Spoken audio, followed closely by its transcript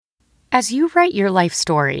As you write your life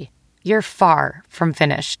story, you're far from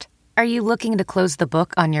finished. Are you looking to close the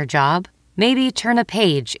book on your job? Maybe turn a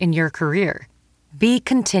page in your career? Be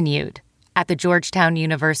continued at the Georgetown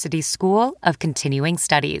University School of Continuing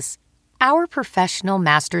Studies. Our professional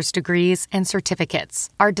master's degrees and certificates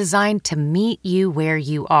are designed to meet you where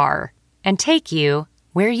you are and take you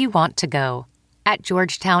where you want to go. At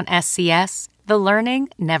Georgetown SCS, the learning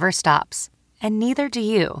never stops, and neither do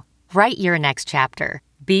you. Write your next chapter.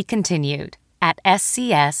 Be continued at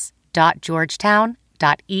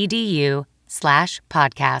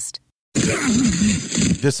scs.georgetown.edu/podcast.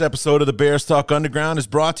 This episode of the Bears Talk Underground is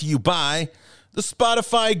brought to you by the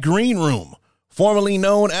Spotify Green Room, formerly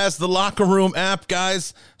known as the Locker Room app,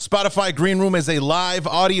 guys. Spotify Green Room is a live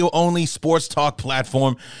audio-only sports talk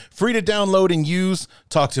platform, free to download and use.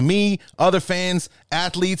 Talk to me, other fans,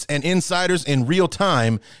 athletes, and insiders in real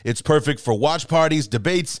time. It's perfect for watch parties,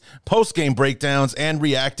 debates, post-game breakdowns, and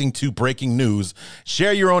reacting to breaking news.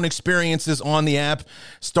 Share your own experiences on the app.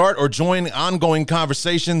 Start or join ongoing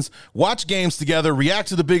conversations. Watch games together. React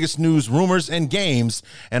to the biggest news, rumors, and games.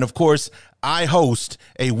 And, of course, I host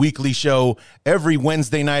a weekly show every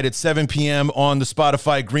Wednesday night at 7 p.m. on the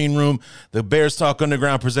Spotify Green Room. The Bears Talk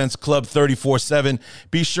Underground presents Club 34-7.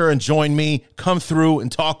 Be sure and join me. Come through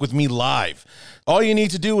and talk with me live. All you need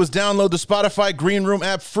to do is download the Spotify Green Room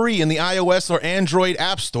app free in the iOS or Android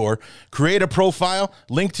App Store. Create a profile,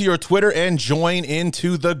 link to your Twitter, and join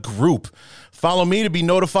into the group. Follow me to be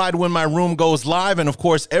notified when my room goes live. And, of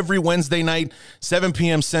course, every Wednesday night, 7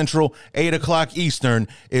 p.m. Central, 8 o'clock Eastern,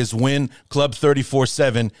 is when Club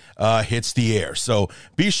 34-7 hits the air. So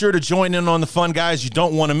be sure to join in on the fun, guys. You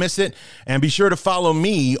don't want to miss it. And be sure to follow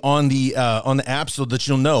me on the app so that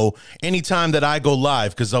you'll know anytime that I go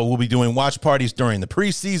live, because we'll be doing watch parties during the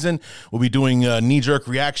preseason. We'll be doing knee-jerk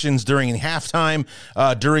reactions during halftime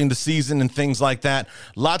during the season and things like that.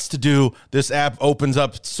 Lots to do. This app opens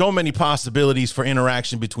up so many possibilities for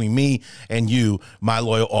interaction between me and you, my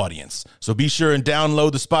loyal audience. So be sure and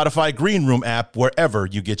download the Spotify Green Room app wherever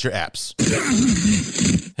you get your apps.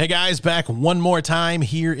 Hey guys, back one more time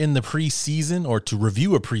here in the preseason, or to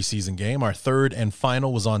review a preseason game. Our third and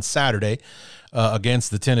final was on Saturday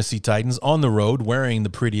against the Tennessee Titans on the road, wearing the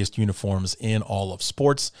prettiest uniforms in all of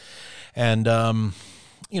sports. And,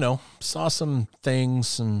 saw some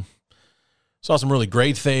things and saw some really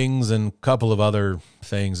great things and a couple of other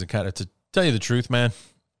things that kind of, to tell you the truth, man,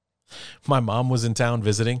 my mom was in town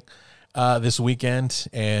visiting this weekend,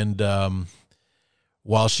 and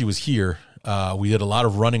while she was here, we did a lot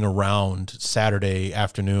of running around Saturday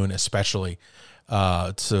afternoon, especially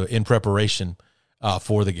in preparation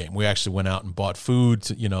for the game. We actually went out and bought food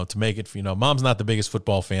to make it. Mom's not the biggest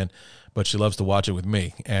football fan, but she loves to watch it with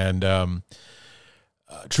me. And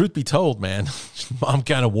truth be told, man, Mom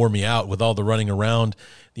kind of wore me out with all the running around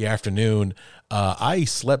the afternoon. I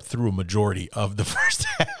slept through a majority of the first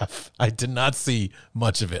half. I did not see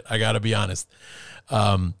much of it, I got to be honest.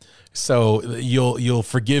 So you'll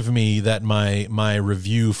forgive me that my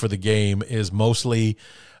review for the game is mostly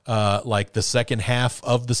like the second half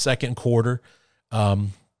of the second quarter, to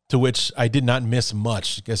which I did not miss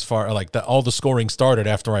much as far like all the scoring started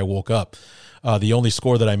after I woke up. The only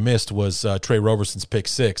score that I missed was Trey Roberson's pick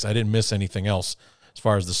six. I didn't miss anything else as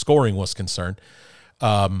far as the scoring was concerned.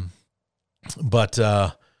 But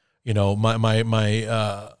my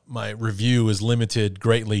review is limited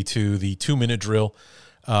greatly to the 2-minute drill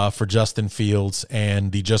for Justin Fields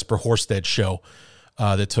and the Jesper Horsted show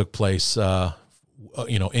that took place,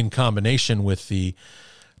 in combination with the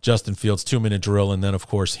Justin Fields 2-minute drill, and then of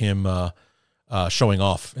course him showing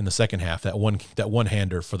off in the second half. That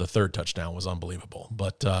one-hander for the third touchdown was unbelievable.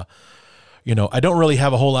 But I don't really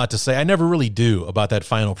have a whole lot to say. I never really do about that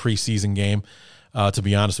final preseason game. To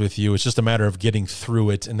be honest with you, it's just a matter of getting through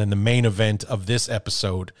it. And then the main event of this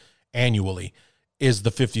episode annually is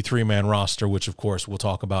the 53-man roster, which, of course, we'll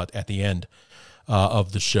talk about at the end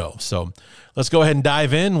of the show. So let's go ahead and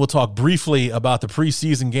dive in. We'll talk briefly about the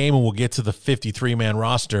preseason game, and we'll get to the 53-man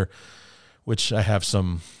roster, which I have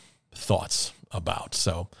some thoughts about.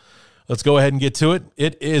 So let's go ahead and get to it.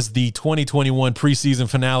 It is the 2021 preseason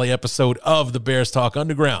finale episode of the Bears Talk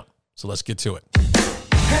Underground. So let's get to it.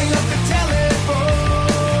 Hang up the telephone,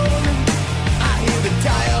 I hear the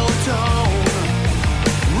dial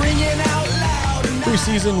tone, ringing out loud.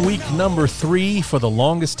 Preseason week number 3 for the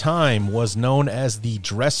longest time was known as the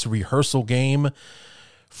dress rehearsal game.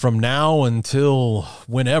 From now until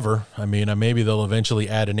whenever, maybe they'll eventually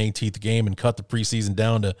add an 18th game and cut the preseason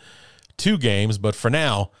down to 2 games, but for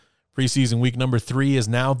now, preseason week number 3 is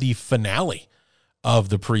now the finale of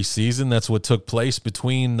the preseason. That's what took place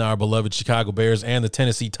between our beloved Chicago Bears and the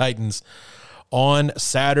Tennessee Titans on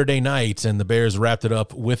Saturday night, and the Bears wrapped it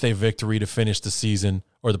up with a victory to finish the season,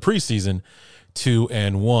 or the preseason,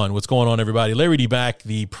 2-1. What's going on, everybody? Larry D back,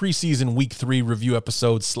 the preseason week 3 review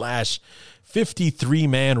episode /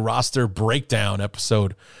 53-man roster breakdown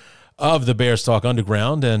episode of the Bears Talk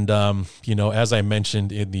Underground. And, as I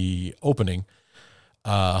mentioned in the opening,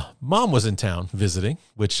 Mom was in town visiting,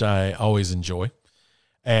 which I always enjoy.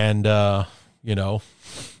 And, like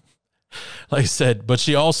I said, but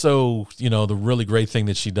she also, the really great thing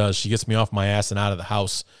that she does, she gets me off my ass and out of the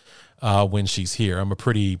house when she's here. I'm a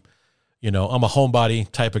pretty, I'm a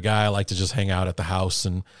homebody type of guy. I like to just hang out at the house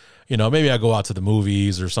and, maybe I go out to the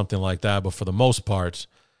movies or something like that. But for the most part,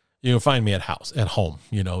 you can find me at home.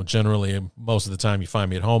 Generally, most of the time you find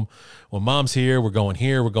me at home. When Mom's here, we're going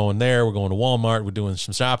there, we're going to Walmart, we're doing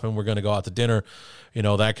some shopping, we're going to go out to dinner,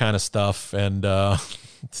 that kind of stuff. And, like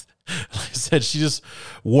I said, she just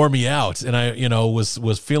wore me out, and I,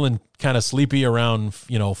 was feeling kind of sleepy around,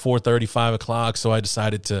 4:30, 5 o'clock. So I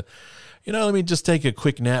decided to, let me just take a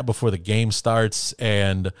quick nap before the game starts.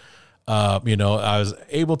 And, I was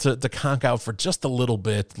able to conk out for just a little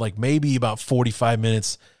bit, like maybe about 45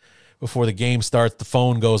 minutes before the game starts. The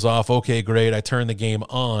phone goes off. Okay, great. I turn the game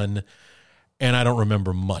on, and I don't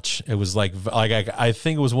remember much. It was like I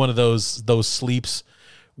think it was one of those sleeps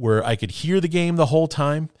where I could hear the game the whole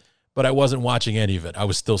time, but I wasn't watching any of it. I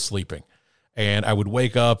was still sleeping. And I would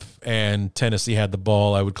wake up and Tennessee had the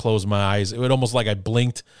ball. I would close my eyes. It would almost like I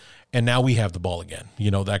blinked and now we have the ball again,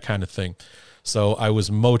 that kind of thing. So I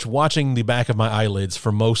was watching the back of my eyelids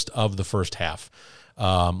for most of the first half.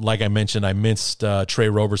 Like I mentioned, I missed Trey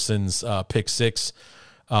Roberson's pick 6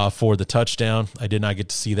 for the touchdown. I did not get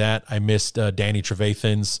to see that. I missed Danny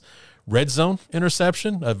Trevathan's red zone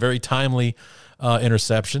interception, a very timely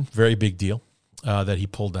interception, very big deal. That he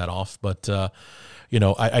pulled that off. But,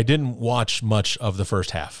 I didn't watch much of the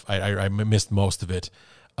first half. I missed most of it,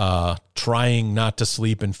 trying not to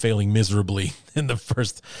sleep and failing miserably in the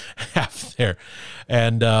first half there.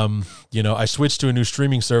 And, I switched to a new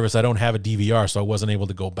streaming service. I don't have a DVR, so I wasn't able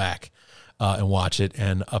to go back and watch it.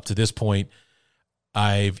 And up to this point,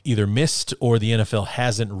 I've either missed or the NFL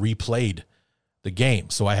hasn't replayed the game.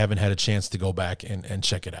 So I haven't had a chance to go back and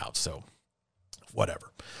check it out. So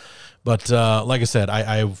whatever. But like I said,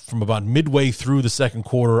 I from about midway through the second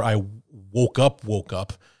quarter, I woke up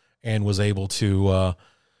and was able to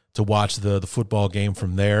watch the football game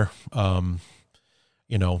from there.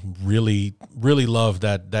 Really loved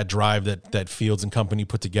that drive that Fields and company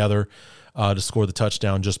put together to score the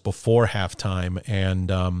touchdown just before halftime. And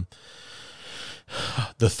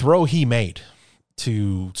the throw he made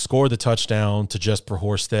to score the touchdown to Jesper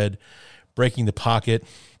Horsted, breaking the pocket,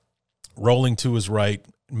 rolling to his right,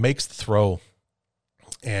 makes the throw.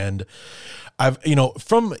 And I've,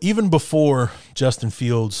 from even before Justin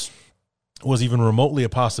Fields was even remotely a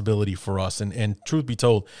possibility for us, and truth be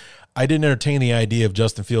told, I didn't entertain the idea of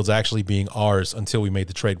Justin Fields actually being ours until we made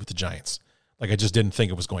the trade with the Giants. Like, I just didn't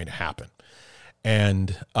think it was going to happen.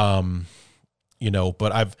 And, but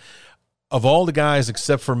of all the guys,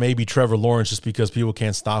 except for maybe Trevor Lawrence, just because people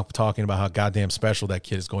can't stop talking about how goddamn special that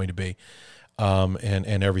kid is going to be,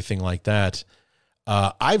 and everything like that.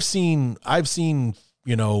 I've seen, a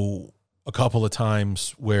couple of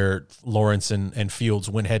times where Lawrence and Fields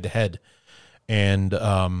went head to head. And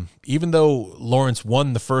even though Lawrence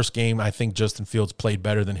won the first game, I think Justin Fields played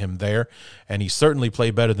better than him there. And he certainly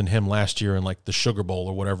played better than him last year in like the Sugar Bowl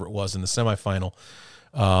or whatever it was in the semifinal,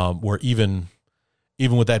 where even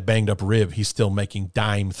with that banged up rib, he's still making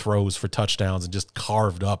dime throws for touchdowns and just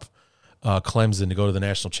carved up Clemson to go to the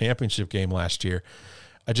national championship game last year.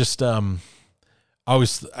 I just love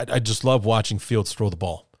watching Fields throw the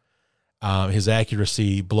ball. His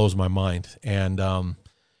accuracy blows my mind, and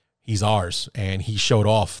he's ours. And he showed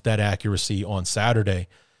off that accuracy on Saturday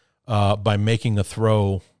by making a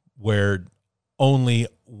throw where only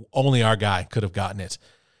our guy could have gotten it,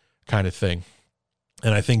 kind of thing.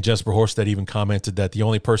 And I think Jesper Horsted even commented that the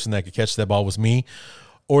only person that could catch that ball was me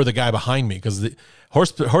or the guy behind me, because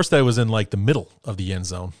Horsted was in like the middle of the end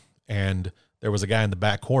zone, and there was a guy in the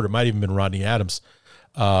back corner. It might have even been Rodney Adams.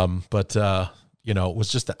 But it was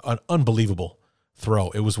just an unbelievable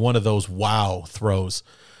throw. It was one of those wow throws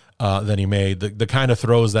that he made, the kind of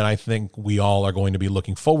throws that I think we all are going to be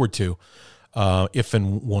looking forward to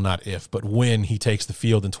but when he takes the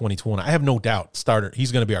field in 2020. I have no doubt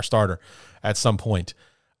he's going to be our starter at some point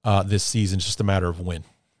this season. It's just a matter of when.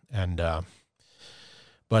 And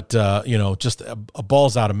just a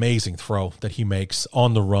balls out amazing throw that he makes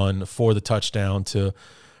on the run for the touchdown to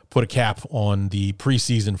put a cap on the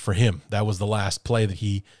preseason for him. That was the last play that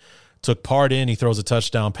he took part in. He throws a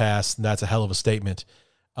touchdown pass, and that's a hell of a statement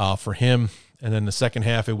for him. And then the second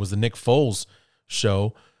half, it was the Nick Foles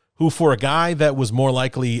show, who for a guy that was more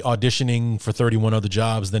likely auditioning for 31 other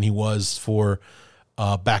jobs than he was for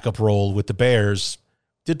a backup role with the Bears,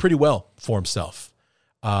 did pretty well for himself.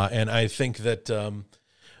 And I think that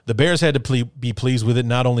the Bears had to be pleased with it,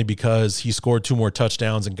 not only because he scored 2 more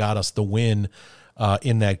touchdowns and got us the win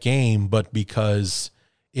in that game, but because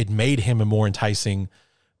it made him a more enticing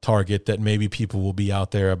target that maybe people will be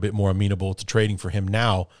out there a bit more amenable to trading for him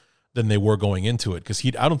now than they were going into it. Because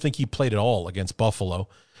I don't think he played at all against Buffalo.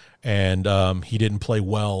 And he didn't play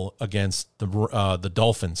well against the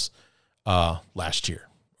Dolphins last year,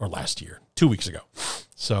 2 weeks ago.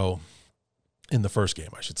 So in the first game,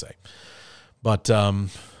 I should say. But,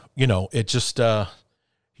 it just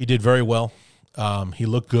he did very well. He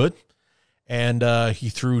looked good. And he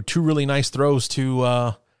threw 2 really nice throws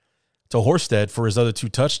to Horsted for his other 2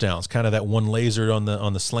 touchdowns, kind of that one laser on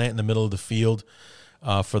the slant in the middle of the field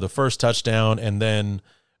for the first touchdown. And then,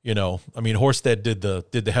 Horsted did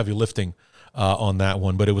the heavy lifting on that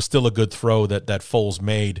one, but it was still a good throw that Foles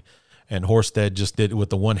made, and Horsted just did it with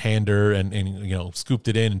the one-hander and scooped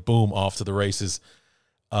it in, and boom, off to the races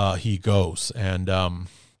he goes. And,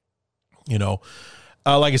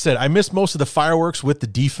 like I said, I missed most of the fireworks with the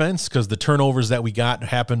defense because the turnovers that we got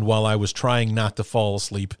happened while I was trying not to fall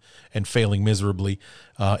asleep and failing miserably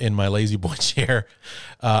in my lazy boy chair.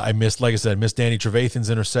 I missed Danny Trevathan's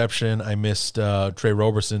interception. I missed Trey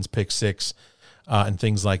Roberson's pick 6 and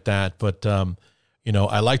things like that. But,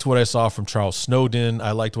 I liked what I saw from Charles Snowden.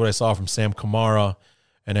 I liked what I saw from Sam Kamara.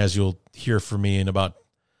 And as you'll hear from me in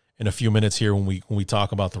a few minutes here when we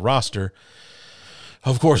talk about the roster,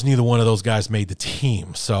 of course, neither one of those guys made the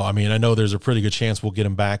team. So, I know there's a pretty good chance we'll get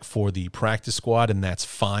him back for the practice squad, and that's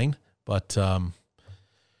fine. But,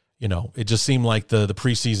 it just seemed like the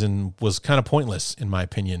preseason was kind of pointless, in my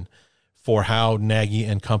opinion, for how Nagy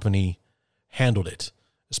and company handled it,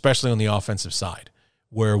 especially on the offensive side,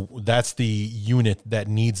 where that's the unit that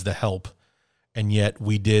needs the help, and yet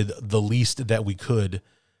we did the least that we could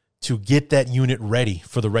to get that unit ready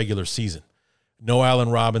for the regular season. No Allen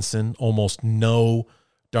Robinson, almost no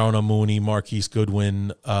Darnell Mooney, Marquise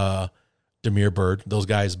Goodwin, Damiere Byrd. Those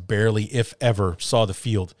guys barely, if ever, saw the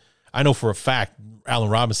field. I know for a fact Allen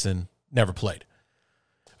Robinson never played.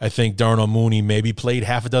 I think Darnell Mooney maybe played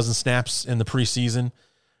half a dozen snaps in the preseason.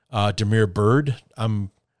 Damiere Byrd,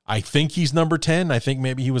 I think he's number 10. I think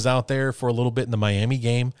maybe he was out there for a little bit in the Miami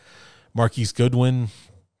game. Marquise Goodwin,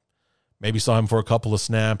 maybe saw him for a couple of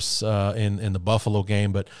snaps in the Buffalo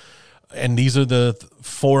game, and these are the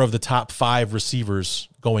 4 of the top 5 receivers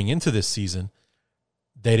going into this season.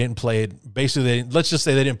 They didn't play it. Basically, let's just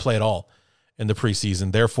say they didn't play at all in the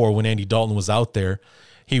preseason. Therefore, when Andy Dalton was out there,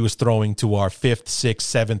 he was throwing to our 5th, 6th,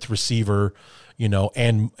 7th receiver,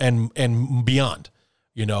 and beyond,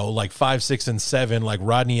 like 5, 6, and 7, like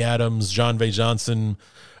Rodney Adams, John Vay Johnson,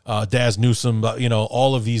 Daz Newsome,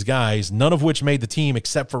 all of these guys, none of which made the team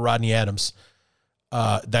except for Rodney Adams.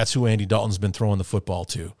 That's who Andy Dalton's been throwing the football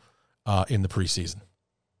to in the preseason.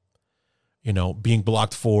 Being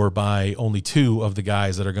blocked for by only 2 of the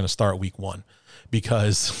guys that are going to start week 1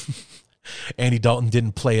 because Andy Dalton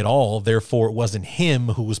didn't play at all. Therefore, it wasn't him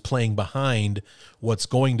who was playing behind what's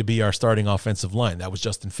going to be our starting offensive line. That was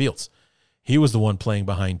Justin Fields. He was the one playing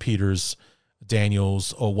behind Peters,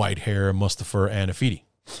 Daniels, Whitehair, Mustipher, and Afidi.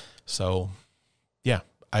 So, yeah,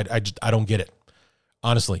 I don't get it.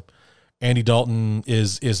 Honestly, Andy Dalton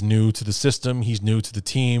is new to the system. He's new to the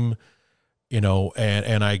team,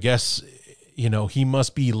 and I guess, he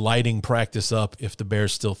must be lighting practice up if the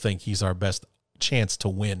Bears still think he's our best chance to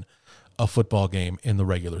win a football game in the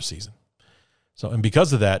regular season. So, and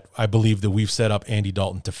because of that, I believe that we've set up Andy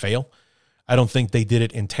Dalton to fail. I don't think they did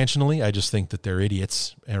it intentionally. I just think that they're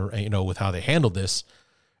idiots, with how they handled this.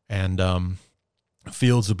 And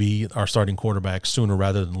Fields will be our starting quarterback sooner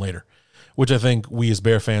rather than later, which I think we as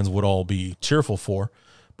Bear fans would all be cheerful for.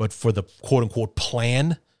 But for the quote-unquote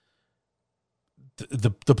plan,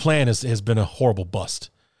 the plan has been a horrible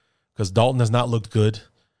bust because Dalton has not looked good,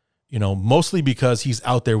 mostly because he's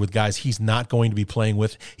out there with guys he's not going to be playing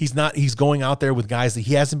with. He's going out there with guys that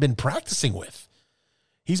he hasn't been practicing with.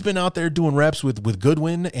 He's been out there doing reps with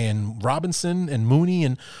Goodwin and Robinson and Mooney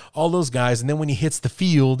and all those guys. And then when he hits the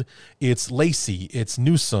field, it's Lacey, it's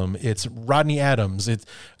Newsome, it's Rodney Adams. It's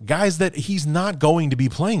guys that he's not going to be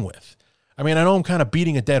playing with. I know I'm kind of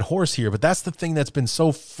beating a dead horse here, but that's the thing that's been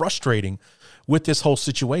so frustrating with this whole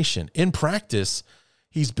situation. In practice,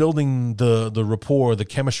 he's building the rapport, the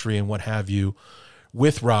chemistry and what have you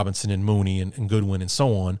with Robinson and Mooney and Goodwin and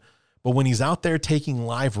so on. But when he's out there taking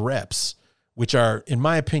live reps, which are, in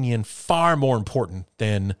my opinion, far more important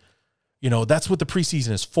than, That's what the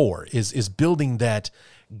preseason is for, is building that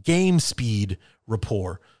game speed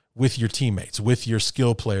rapport with your teammates, with your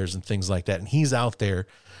skill players and things like that. And he's out there,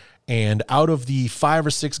 and out of the 5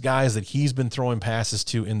 or 6 guys that he's been throwing passes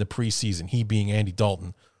to in the preseason, he being Andy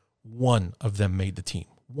Dalton, one of them made the team.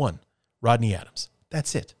 One, Rodney Adams.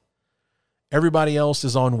 That's it. Everybody else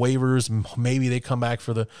is on waivers. Maybe they come back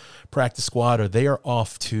for the practice squad, or they are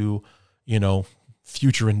off to,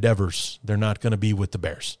 future endeavors. They're not going to be with the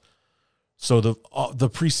Bears. So the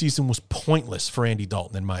preseason was pointless for Andy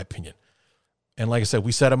Dalton, in my opinion. And like I said,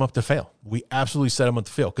 we set him up to fail. We absolutely set him up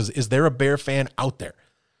to fail. Because is there a Bear fan out there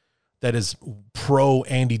that is pro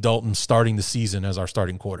Andy Dalton starting the season as our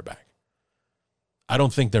starting quarterback? I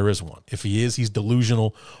don't think there is one. If he is, he's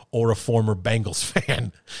delusional or a former Bengals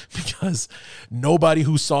fan, because nobody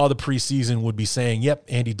who saw the preseason would be saying, yep,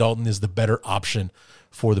 Andy Dalton is the better option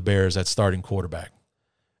for the Bears at starting quarterback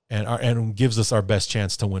and gives us our best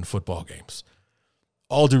chance to win football games.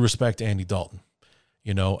 All due respect to Andy Dalton.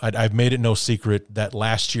 I've made it no secret that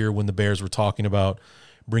last year when the Bears were talking about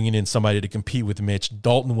bringing in somebody to compete with Mitch,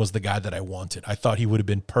 Dalton was the guy that I wanted. I thought he would have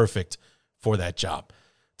been perfect for that job,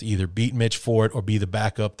 to either beat Mitch for it or be the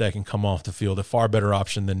backup that can come off the field. A far better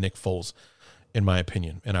option than Nick Foles, in my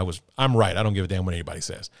opinion. And I'm right. I don't give a damn what anybody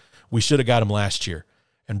says. We should have got him last year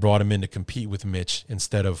and brought him in to compete with Mitch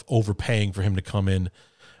instead of overpaying for him to come in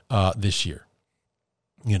this year.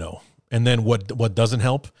 And then what doesn't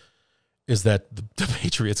help is that the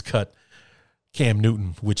Patriots cut Cam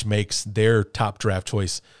Newton, which makes their top draft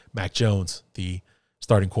choice, Mac Jones, the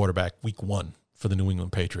starting quarterback week 1 for the New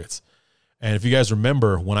England Patriots. And if you guys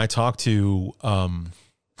remember, when I talked to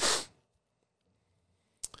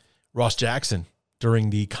Ross Jackson during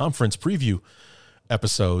the conference preview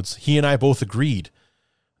episodes, he and I both agreed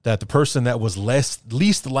that the person that was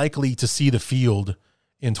least likely to see the field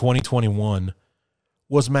in 2021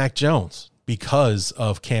 was Mac Jones, because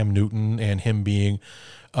of Cam Newton and him being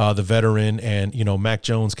the veteran, and Mac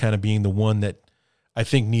Jones kind of being the one that I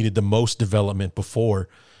think needed the most development before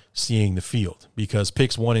seeing the field, because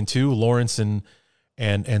picks 1 and 2, Lawrence and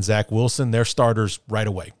Zach Wilson, they're starters right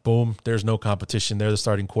away. Boom, there's no competition. They're the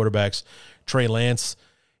starting quarterbacks. Trey Lance,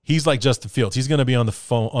 he's like Justin Fields. He's going to be on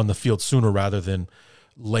the field sooner rather than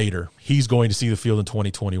later. He's going to see the field in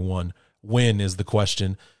 2021. When is the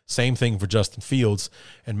question. Same thing for Justin Fields.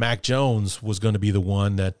 And Mac Jones was going to be the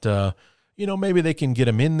one that maybe they can get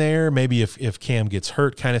him in there, maybe if Cam gets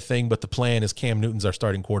hurt kind of thing, but the plan is Cam Newton's our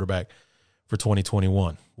starting quarterback for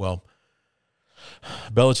 2021. Well,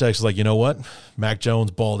 Belichick's like, you know what? Mac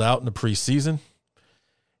Jones balled out in the preseason.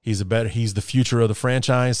 He's the future of the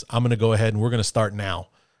franchise. I'm going to go ahead and we're going to start now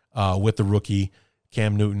with the rookie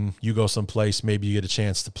Cam Newton. You go someplace, maybe you get a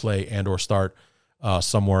chance to play and or start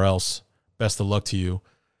somewhere else. Best of luck to you.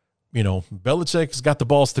 Belichick's got the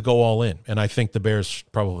balls to go all in, and I think the Bears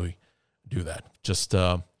should probably do that. Just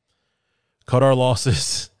cut our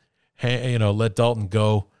losses, let Dalton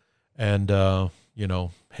go, and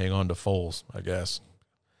hang on to Foles, I guess.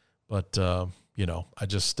 But I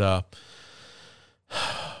just I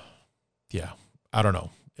don't know.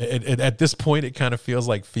 At this point, it kind of feels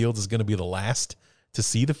like Fields is going to be the last to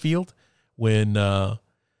see the field, when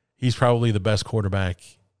he's probably the best quarterback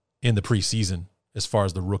in the preseason as far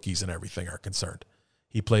as the rookies and everything are concerned.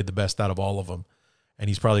 He played the best out of all of them, and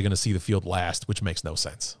he's probably going to see the field last, which makes no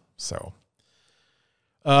sense. So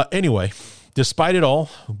anyway, despite it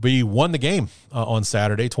all, we won the game on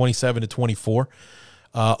Saturday, 27-24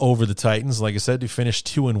 over the Titans. Like I said, we finished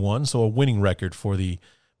 2-1, so a winning record for the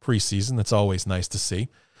preseason. That's always nice to see.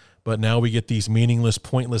 But now we get these meaningless,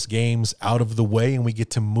 pointless games out of the way, and we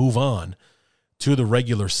get to move on to the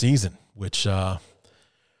regular season, which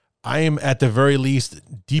I am at the very least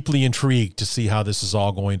deeply intrigued to see how this is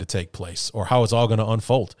all going to take place, or how it's all going to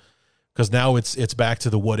unfold. Because now it's back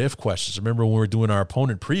to the what if questions. Remember when we were doing our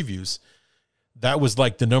opponent previews, that was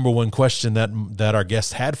like the number one question that our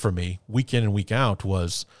guests had for me week in and week out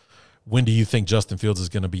was, when do you think Justin Fields is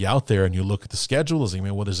going to be out there? And you look at the schedule,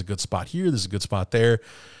 there's a good spot here, there's a good spot there.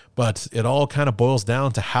 But it all kind of boils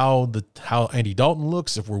down to how Andy Dalton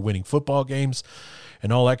looks, if we're winning football games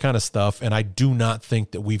and all that kind of stuff. And I do not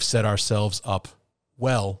think that we've set ourselves up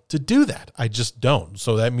well to do that. I just don't.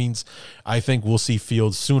 So that means I think we'll see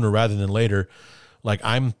Fields sooner rather than later. Like,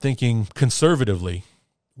 I'm thinking conservatively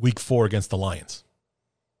week 4 against the Lions.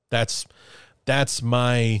 That's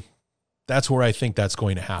where I think that's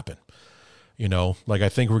going to happen. I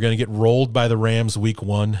think we're going to get rolled by the Rams week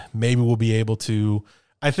 1. Maybe we'll be able to,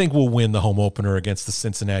 I think we'll win the home opener against the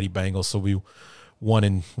Cincinnati Bengals. So we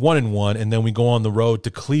 1-1, and then we go on the road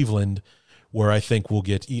to Cleveland, where I think we'll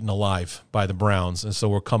get eaten alive by the Browns. And so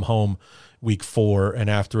we'll come home week 4. And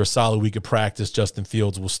after a solid week of practice, Justin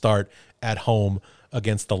Fields will start at home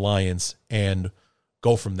against the Lions and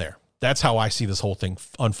go from there. That's how I see this whole thing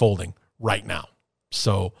unfolding right now.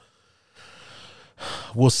 So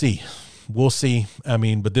we'll see. We'll see. I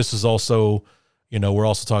mean, but this is also, we're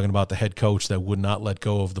also talking about the head coach that would not let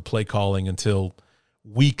go of the play calling until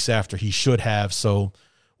weeks after he should have. So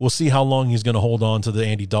we'll see how long he's going to hold on to the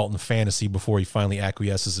Andy Dalton fantasy before he finally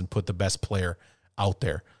acquiesces and put the best player out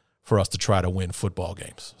there for us to try to win football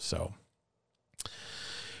games. So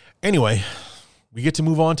anyway, we get to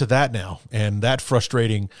move on to that now, and that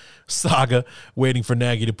frustrating saga waiting for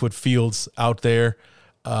Nagy to put Fields out there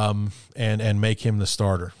and make him the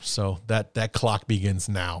starter. So that clock begins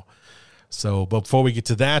now. So, but before we get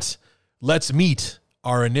to that, let's meet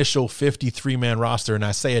our initial 53-man roster. And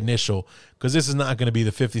I say initial because this is not going to be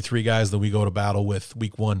the 53 guys that we go to battle with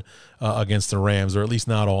week 1 against the Rams, or at least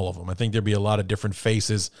not all of them. I think there'll be a lot of different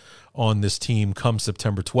faces on this team come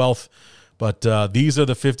September 12th. But these are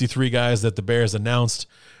the 53 guys that the Bears announced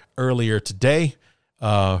earlier today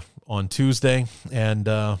on Tuesday. And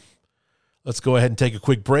let's go ahead and take a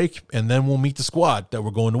quick break, and then we'll meet the squad that we're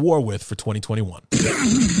going to war with for 2021.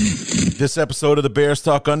 This episode of the Bears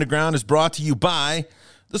Talk Underground is brought to you by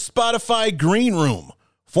the Spotify Green Room,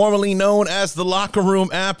 formerly known as the Locker Room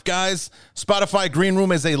app, guys. Spotify Green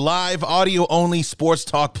Room is a live audio-only sports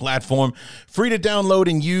talk platform, free to download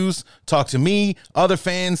and use. Talk to me, other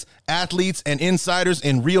fans, athletes, and insiders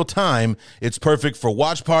in real time. It's perfect for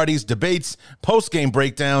watch parties, debates, post-game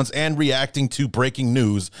breakdowns, and reacting to breaking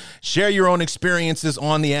news. Share your own experiences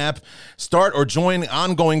on the app. Start or join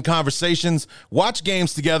ongoing conversations. Watch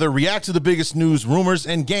games together. React to the biggest news, rumors,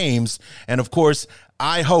 and games. And, of course,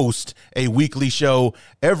 I host a weekly show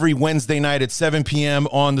every Wednesday night at 7 p.m.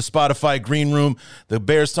 on the Spotify Green Room. The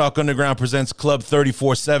Bears Talk Underground presents Club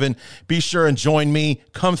 34-7. Be sure and join me.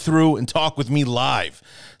 Come through and talk with me live.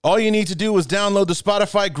 All you need to do is download the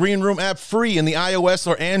Spotify Green Room app free in the iOS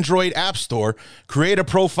or Android App Store. Create a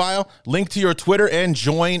profile, link to your Twitter, and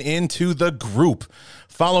join into the group.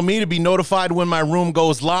 Follow me to be notified when my room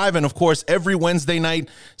goes live. And, of course, every Wednesday night,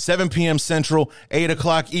 7 p.m. Central, 8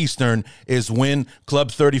 o'clock Eastern, is when Club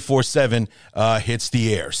 34-7 hits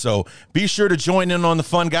the air. So be sure to join in on the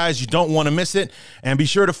fun, guys. You don't want to miss it. And be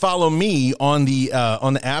sure to follow me on the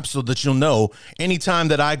app so that you'll know anytime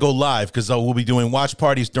that I go live, because we'll be doing watch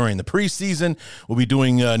parties during the preseason. We'll be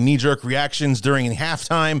doing knee-jerk reactions during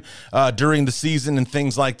halftime during the season and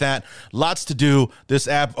things like that. Lots to do. This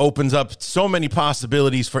app opens up so many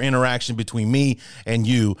possibilities for interaction between me and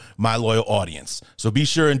you, my loyal audience. So be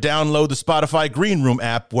sure and download the Spotify Green Room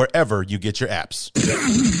app wherever you get your apps.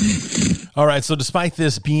 All right, so despite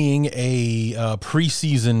this being a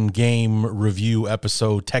preseason game review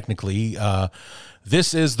episode, technically,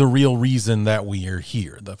 this is the real reason that we are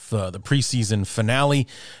here, the preseason finale.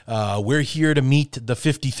 We're here to meet the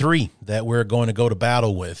 53 that we're going to go to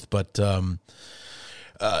battle with. But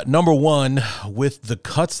number one, with the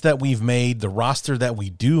cuts that we've made, the roster that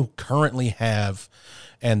we do currently have,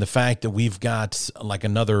 and the fact that we've got like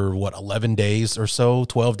another, 11 days or so,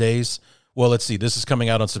 12 days. Well, let's see, this is coming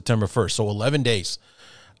out on September 1st. So 11 days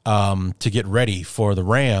to get ready for the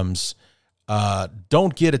Rams.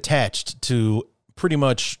 Don't get attached to pretty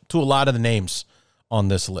much to a lot of the names on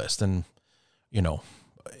this list. And,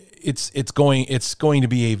 it's going to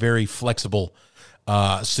be a very flexible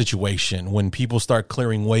situation. When people start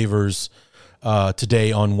clearing waivers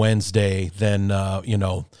today on Wednesday, then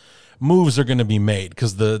moves are going to be made,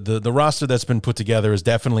 because the roster that's been put together is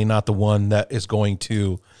definitely not the one that is going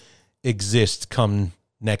to exist come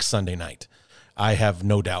next Sunday night. I have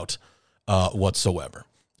no doubt whatsoever.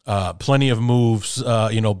 Plenty of moves,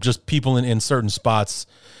 just people in certain spots.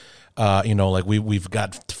 Like we've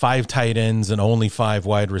got 5 tight ends and only 5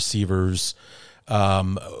 wide receivers.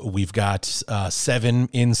 We've got 7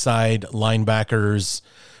 inside linebackers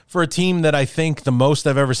for a team that I think the most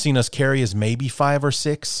I've ever seen us carry is maybe 5 or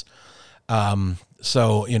 6.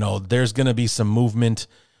 So, there's going to be some movement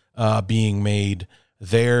being made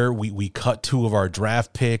there. We cut 2 of our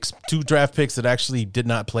draft picks, 2 draft picks that actually did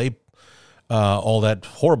not play all that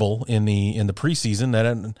horrible in the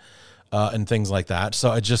preseason and things like that. So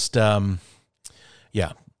I just,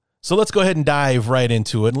 yeah. So let's go ahead and dive right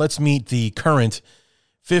into it. Let's meet the current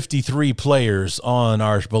 53 players on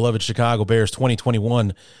our beloved Chicago Bears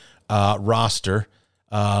 2021 roster.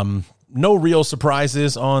 No real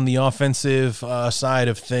surprises on the offensive side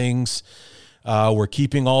of things. We're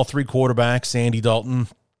keeping all 3 quarterbacks, Andy Dalton,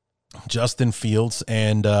 Justin Fields,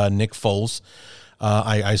 and Nick Foles.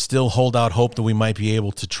 I still hold out hope that we might be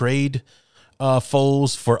able to trade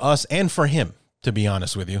Foles for us and for him, to be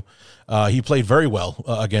honest with you. He played very well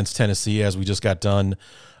against Tennessee, as we just got done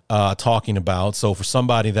talking about. So for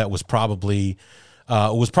somebody that was probably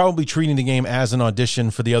treating the game as an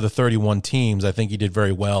audition for the other 31 teams, I think he did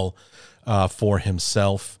very well for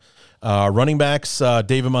himself. Running backs,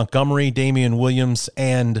 David Montgomery, Damian Williams,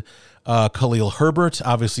 and Khalil Herbert.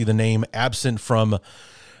 Obviously, the name absent from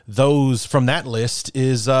that list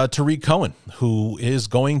is Tariq Cohen, who is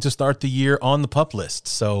going to start the year on the PUP list.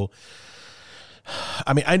 So,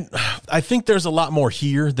 I mean, I think there's a lot more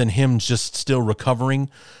here than him just still recovering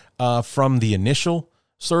from the initial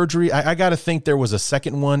surgery. I got to think there was a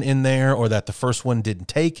second one in there, or that the first one didn't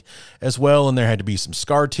take as well, and there had to be some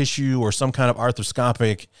scar tissue or some kind of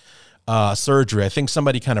arthroscopic surgery. I think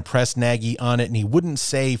somebody kind of pressed Nagy on it, and he wouldn't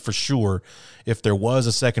say for sure if there was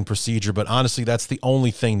a second procedure, but honestly, that's the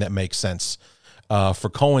only thing that makes sense for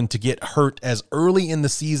Cohen to get hurt as early in the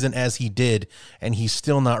season as he did, and he's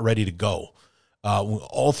still not ready to go.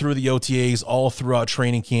 All through the OTAs, all throughout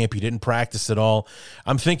training camp, he didn't practice at all.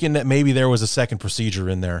 I'm thinking that maybe there was a second procedure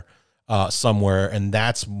in there somewhere, and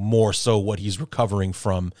that's more so what he's recovering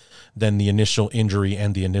from than the initial injury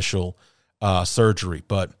and the initial surgery.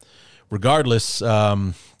 But regardless, it'll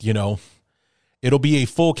be a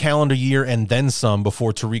full calendar year and then some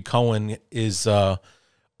before Tariq Cohen is going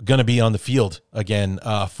to be on the field again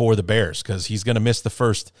for the Bears, because he's going to miss the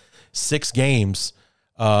first 6 games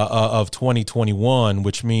of 2021,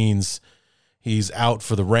 which means he's out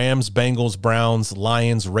for the Rams, Bengals, Browns,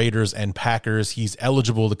 Lions, Raiders, and Packers. He's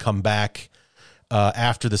eligible to come back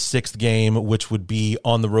after the 6th game, which would be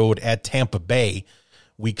on the road at Tampa Bay,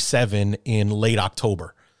 week 7 in late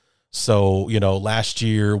October. So, last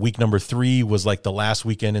year, week number 3 was like the last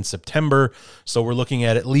weekend in September. So we're looking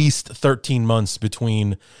at least 13 months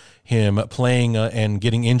between him playing and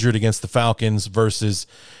getting injured against the Falcons versus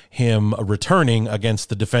him returning against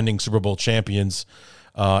the defending Super Bowl champions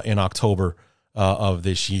in October of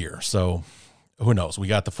this year. So who knows? We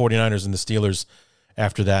got the 49ers and the Steelers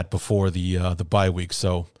after that before the bye week.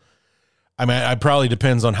 So, I mean, it probably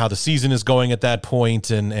depends on how the season is going at that point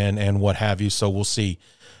and what have you. So we'll see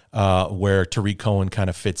where Tariq Cohen kind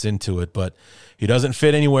of fits into it. But he doesn't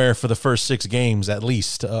fit anywhere for the first 6 games, at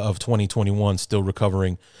least, of 2021, still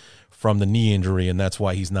recovering from the knee injury, and that's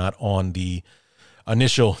why he's not on the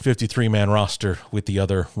initial 53-man roster with the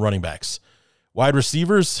other running backs. Wide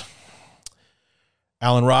receivers,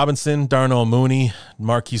 Allen Robinson, Darnell Mooney,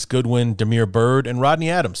 Marquise Goodwin, Damiere Byrd, and Rodney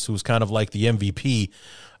Adams, who's kind of like the MVP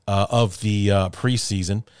of the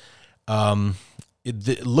preseason.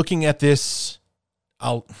 Looking at this,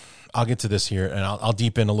 I'll get to this here, and I'll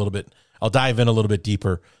dive in a little bit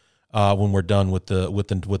deeper when we're done with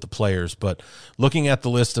the players. But looking at the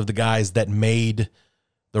list of the guys that made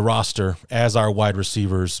the roster as our wide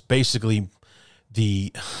receivers, basically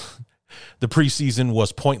the preseason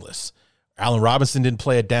was pointless. Allen Robinson didn't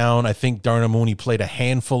play it down. I think Darnell Mooney played a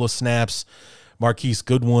handful of snaps. Marquise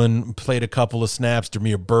Goodwin played a couple of snaps.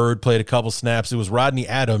 Damiere Byrd played a couple snaps. It was Rodney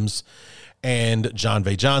Adams and John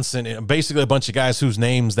V. Johnson, and basically a bunch of guys whose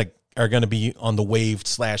names that are going to be on the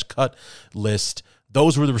waived/cut list.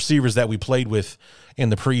 Those were the receivers that we played with in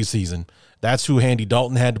the preseason. That's who Andy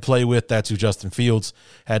Dalton had to play with. That's who Justin Fields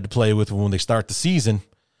had to play with when they start the season.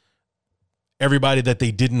 Everybody that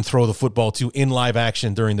they didn't throw the football to in live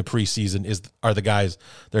action during the preseason are the guys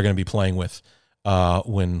they're going to be playing with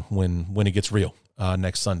when it gets real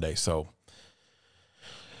next Sunday. So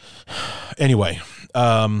anyway,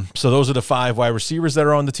 so those are the 5 wide receivers that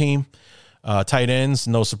are on the team. Tight ends,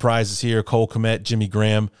 no surprises here. Cole Kmet, Jimmy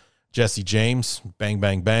Graham, Jesse James, bang,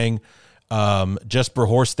 bang, bang. Jesper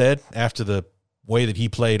Horsted, after the way that he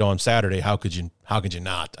played on Saturday, how could you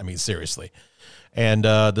not? I mean, seriously. And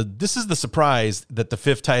this is the surprise that the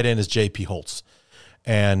 5th tight end is J.P. Holtz.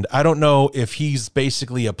 And I don't know if he's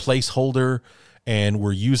basically a placeholder and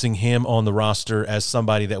we're using him on the roster as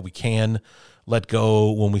somebody that we can let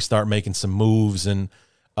go when we start making some moves and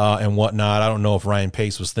whatnot. I don't know if Ryan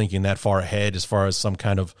Pace was thinking that far ahead as far as some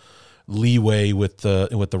kind of leeway with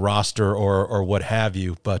the roster or what have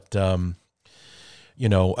you. But,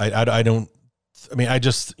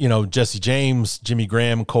 Jesse James, Jimmy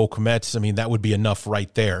Graham, Cole Kmet, I mean, that would be enough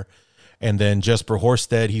right there. And then Jesper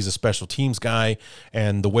Horsted, he's a special teams guy,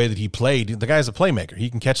 and the way that he played, the guy's a playmaker.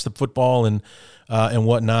 He can catch the football and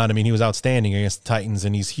whatnot. I mean, he was outstanding against the Titans,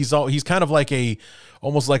 and he's kind of like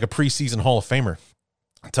almost like a preseason Hall of Famer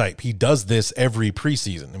type. He does this every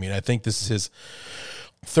preseason. I mean, I think this is his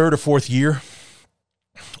 3rd or 4th year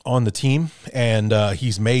on the team, and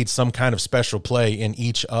he's made some kind of special play in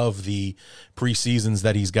each of the preseasons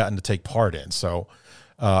that he's gotten to take part in. So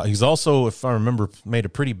He's also, if I remember, made a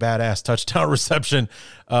pretty badass touchdown reception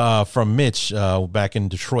from Mitch back in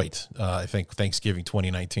Detroit. I think Thanksgiving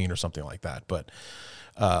 2019 or something like that. But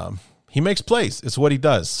he makes plays. It's what he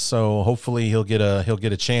does. So hopefully he'll get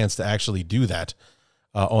a chance to actually do that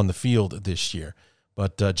on the field this year.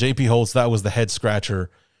 But JP Holtz, that was the head scratcher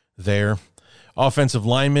there. Offensive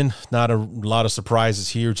linemen, not a lot of surprises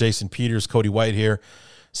here. Jason Peters, Cody Whitehair,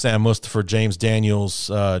 Sam Mustipher, James Daniels,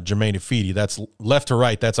 Jermaine Ifedi. That's left to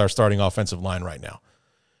right. That's our starting offensive line right now.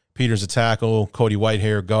 Peters a tackle, Cody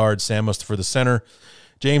Whitehair guard, Sam Mustipher the center,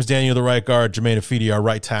 James Daniel the right guard, Jermaine Ifedi our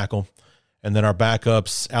right tackle. And then our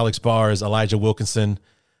backups, Alex Bars, Elijah Wilkinson,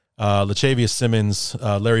 Lachavius Simmons,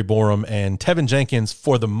 Larry Borum, and Tevin Jenkins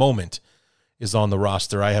for the moment is on the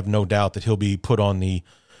roster. I have no doubt that he'll be put on the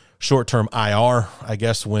short-term IR, I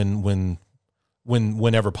guess, whenever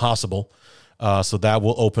possible. So that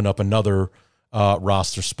will open up another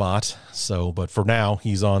roster spot. So, but for now,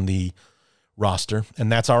 he's on the roster,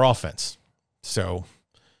 and that's our offense. So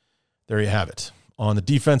there you have it. On the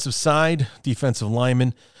defensive side, defensive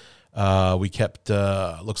linemen, we kept,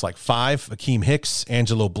 looks like 5, Akeem Hicks,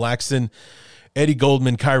 Angelo Blackson, Eddie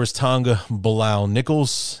Goldman, Kyrus Tonga, Bilal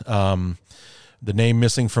Nichols. The name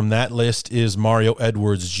missing from that list is Mario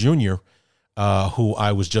Edwards Jr., who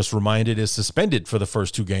I was just reminded is suspended for the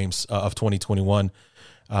first 2 games of 2021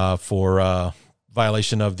 for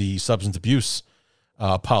violation of the substance abuse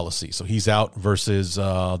policy. So he's out versus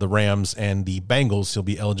the Rams and the Bengals. He'll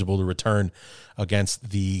be eligible to return against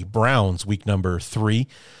the Browns week number 3.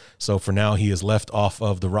 So for now, he is left off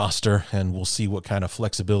of the roster, and we'll see what kind of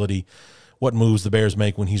flexibility, what moves the Bears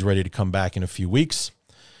make when he's ready to come back in a few weeks.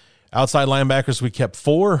 Outside linebackers, we kept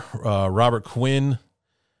 4, Robert Quinn,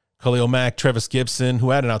 Khalil Mack, Trevis Gibson,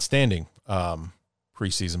 who had an outstanding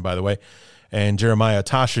preseason, by the way, and Jeremiah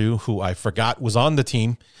Tashu, who I forgot was on the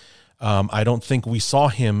team. I don't think we saw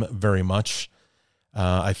him very much.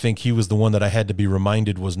 I think he was the one that I had to be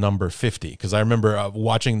reminded was number 50, because I remember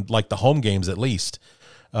watching like the home games at least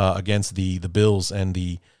against the Bills and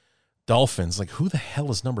the Dolphins. Like, who the hell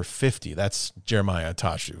is number 50? That's Jeremiah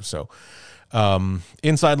Tashu. So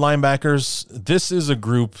inside linebackers, this is a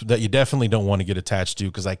group that you definitely don't want to get attached to,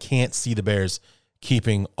 because I can't see the Bears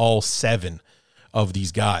keeping all 7 of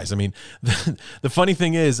these guys. I mean, the funny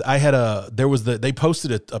thing is, they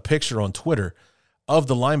posted a picture on Twitter of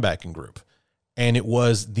the linebacking group, and it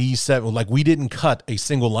was these 7. Like, we didn't cut a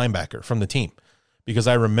single linebacker from the team, because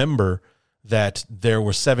I remember that there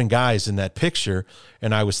were 7 guys in that picture,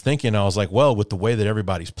 and I was like, well, with the way that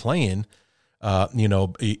everybody's playing,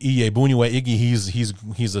 Iye Bunyiwe Iggy,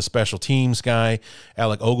 he's a special teams guy.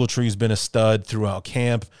 Alec Ogletree's been a stud throughout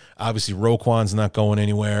camp. Obviously, Roquan's not going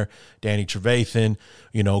anywhere. Danny Trevathan,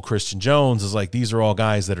 Christian Jones is like, these are all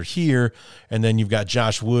guys that are here. And then you've got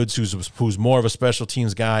Josh Woods, who's more of a special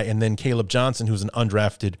teams guy, and then Caleb Johnson, who's an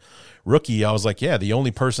undrafted rookie. I was like, yeah, the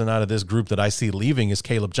only person out of this group that I see leaving is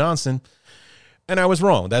Caleb Johnson. And I was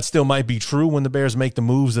wrong. That still might be true when the Bears make the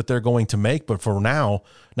moves that they're going to make. But for now,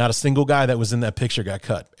 not a single guy that was in that picture got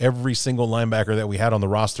cut. Every single linebacker that we had on the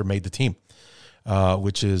roster made the team,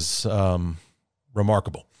 which is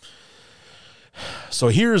remarkable. So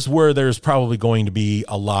here's where there's probably going to be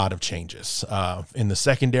a lot of changes. In the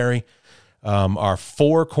secondary, our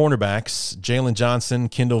 4 cornerbacks, Jalen Johnson,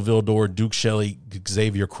 Kendall Vildor, Duke Shelley,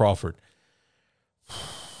 Xavier Crawford.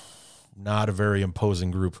 Not a very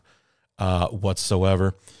imposing group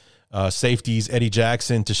whatsoever. Safeties, Eddie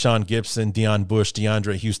Jackson, Tashawn Gibson, Deion Bush,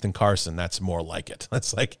 DeAndre Houston Carson. That's more like it.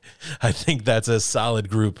 I think that's a solid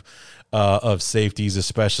group of safeties,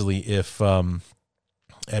 especially if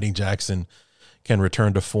Eddie Jackson can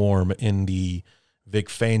return to form in the Vic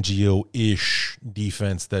Fangio-ish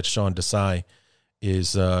defense that Sean Desai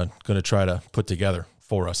is going to try to put together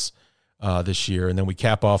for us this year. And then we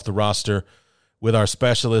cap off the roster with our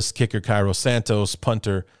specialists, kicker Cairo Santos,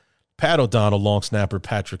 punter Pat O'Donnell, long snapper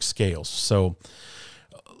Patrick Scales. So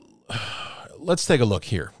let's take a look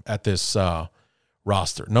here at this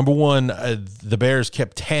roster. Number 1, the Bears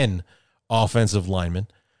kept 10 offensive linemen.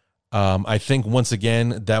 I think, once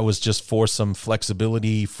again, that was just for some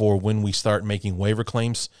flexibility for when we start making waiver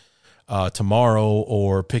claims tomorrow,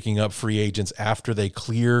 or picking up free agents after they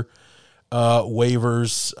clear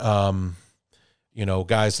waivers.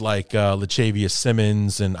 Guys like Lachavius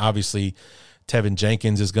Simmons, and obviously Tevin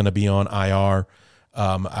Jenkins is going to be on IR.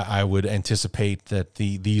 I would anticipate that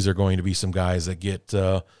these are going to be some guys that get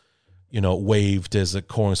waived as a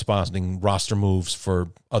corresponding roster moves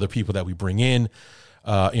for other people that we bring in.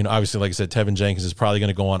 Obviously, like I said, Tevin Jenkins is probably going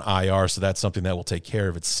to go on IR, so that's something that will take care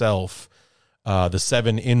of itself. The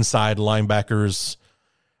 7 inside linebackers,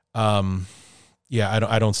 I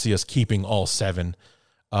don't see us keeping all 7.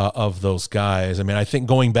 of those guys. I mean, I think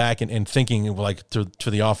going back and thinking like to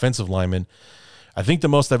the offensive linemen, I think the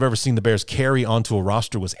most I've ever seen the Bears carry onto a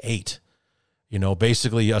roster was 8. You know,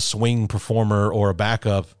 basically a swing performer or a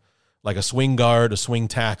backup, like a swing guard, a swing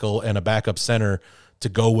tackle, and a backup center to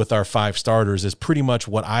go with our 5 starters is pretty much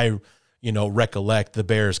what I, recollect the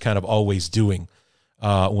Bears kind of always doing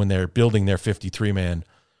when they're building their 53-man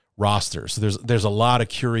roster. So there's a lot of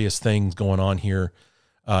curious things going on here.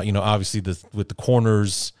 Obviously with the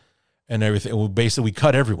corners and everything, we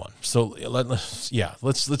cut everyone. So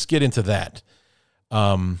let's get into that.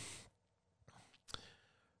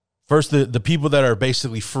 First, the people that are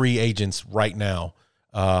basically free agents right now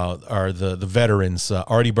are the veterans,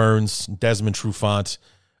 Artie Burns, Desmond Trufant,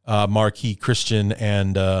 Marquis Christian,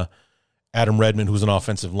 and Adam Redmond, who's an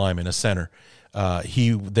offensive lineman, a center.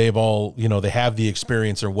 They've all, they have the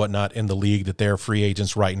experience or whatnot in the league that they're free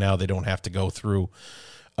agents right now. They don't have to go through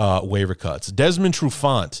waiver cuts. Desmond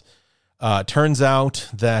Trufant, turns out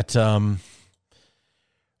that,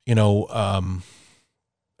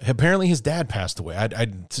 apparently his dad passed away.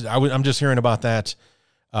 I'm just hearing about that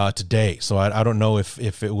today. So I don't know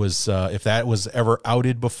if it was if that was ever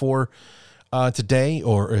outed before today,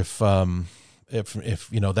 or if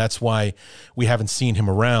that's why we haven't seen him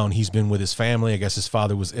around. He's been with his family. I guess his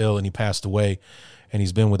father was ill and he passed away, and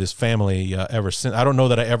he's been with his family ever since. I don't know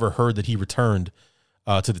that I ever heard that he returned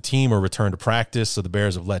to the team or returned to practice. So the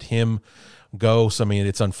Bears have let him go. So I mean,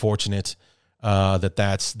 it's unfortunate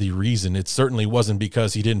that's the reason. It certainly wasn't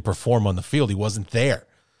because he didn't perform on the field. He wasn't there.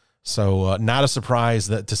 So not a surprise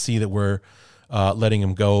to see that we're letting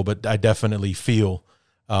him go, but I definitely feel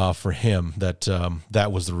for him that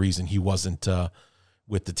that was the reason he wasn't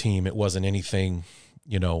with the team. It wasn't anything,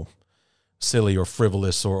 silly or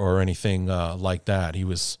frivolous or anything like that. He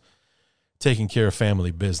was taking care of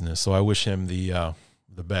family business. So I wish him the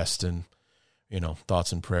best, and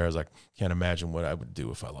thoughts and prayers. I can't imagine what I would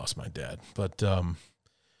do if I lost my dad. But,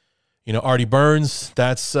 Artie Burns,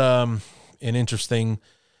 that's an interesting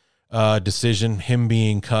decision, him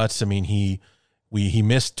being cut. I mean, he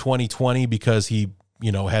missed 2020 because he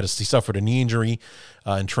suffered a knee injury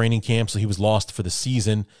in training camp, so he was lost for the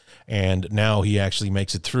season. And now he actually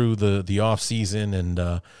makes it through the off season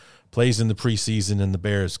and plays in the preseason, and the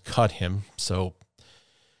Bears cut him. So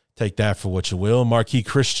take that for what you will. Marquis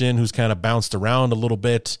Christian, who's kind of bounced around a little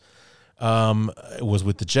bit, was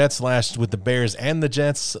with the Bears and the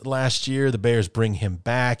Jets last year. The Bears bring him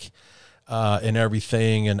back and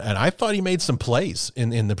everything. And I thought he made some plays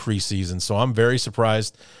in the preseason. So I'm very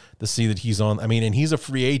surprised to see that he's on. I mean, and he's a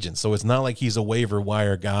free agent, so it's not like he's a waiver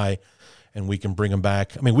wire guy and we can bring him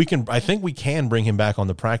back. I mean, I think we can bring him back on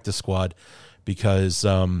the practice squad because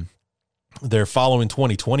they're following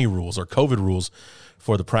 2020 rules or COVID rules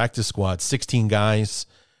for the practice squad. 16 guys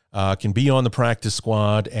can be on the practice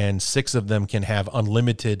squad, and 6 of them can have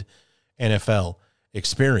unlimited NFL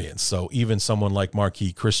experience. So even someone like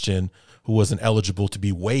Marquis Christian, who wasn't eligible to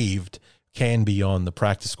be waived, can be on the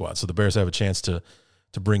practice squad. So the Bears have a chance to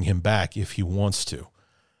bring him back if he wants to.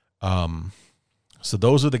 So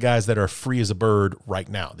those are the guys that are free as a bird right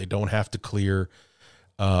now. They don't have to clear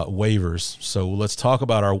waivers. So let's talk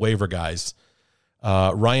about our waiver guys.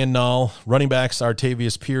 Ryan Nall, running backs,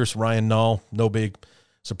 Artavius Pierce, Ryan Nall, no big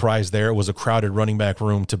surprise there. It was a crowded running back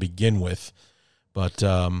room to begin with, but,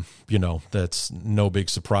 that's no big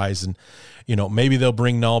surprise. And, maybe they'll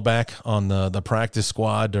bring Nall back on the practice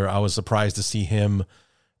squad, or I was surprised to see him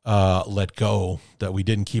let go, that we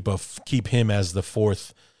didn't keep him as the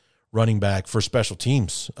 4th running back for special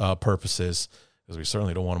teams purposes, because we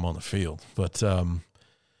certainly don't want him on the field. But,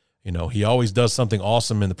 he always does something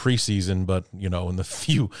awesome in the preseason, but, in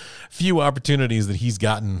the few opportunities that he's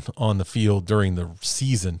gotten on the field during the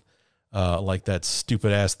season, like that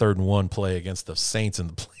stupid-ass 3rd and 1 play against the Saints in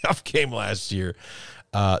the playoff game last year,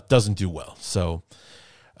 doesn't do well. So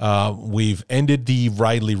we've ended the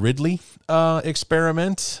Riley Ridley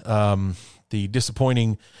experiment, the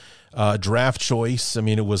disappointing draft choice. I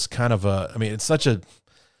mean, it was kind of it's such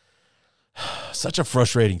a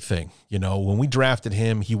frustrating thing. When we drafted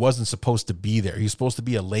him, he wasn't supposed to be there. He was supposed to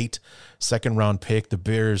be a late second-round pick. The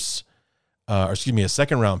Bears, a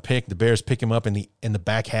second-round pick. The Bears pick him up in the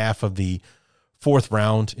back half of the 4th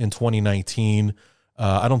round in 2019.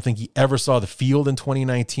 I don't think he ever saw the field in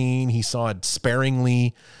 2019. He saw it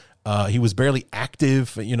sparingly. He was barely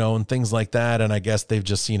active, and things like that. And I guess they've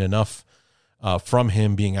just seen enough from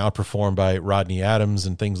him being outperformed by Rodney Adams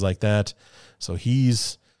and things like that. So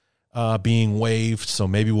he's being waived, so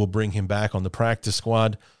maybe we'll bring him back on the practice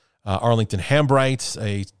squad. Arlington Hambright,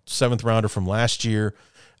 a 7th rounder from last year,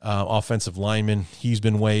 offensive lineman, he's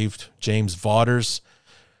been waived. James Vaughters,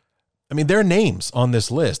 I mean, there are names on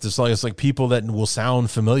this list. It's like people that will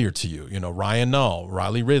sound familiar to you. You know, Ryan Nall,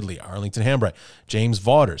 Riley Ridley, Arlington Hambright, James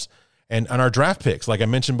Vaughters. And on our draft picks, like I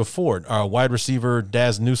mentioned before, our wide receiver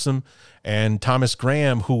Daz Newsome and Thomas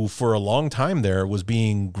Graham, who for a long time there was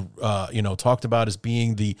being, talked about as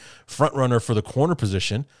being the front runner for the corner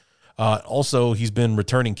position. Also, he's been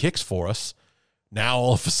returning kicks for us. Now,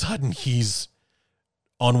 all of a sudden, he's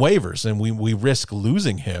on waivers, and we risk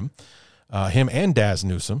losing him and Daz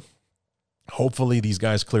Newsome. Hopefully, these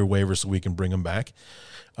guys clear waivers so we can bring them back.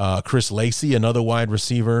 Chris Lacey, another wide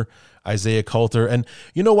receiver, Isaiah Coulter. And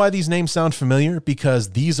you know why these names sound familiar? Because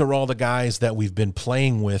these are all the guys that we've been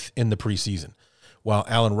playing with in the preseason. While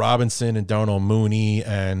Allen Robinson and Darnell Mooney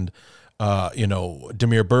and,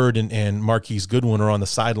 Damiere Byrd and Marquise Goodwin are on the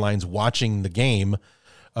sidelines watching the game,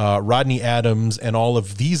 Rodney Adams and all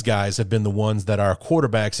of these guys have been the ones that our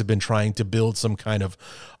quarterbacks have been trying to build some kind of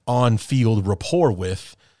on-field rapport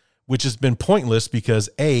with, which has been pointless because,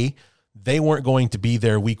 A, they weren't going to be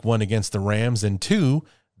there week 1 against the Rams, and 2,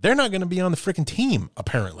 they're not going to be on the freaking team,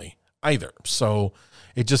 apparently, either. So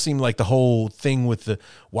it just seemed like the whole thing with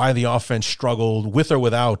why the offense struggled with or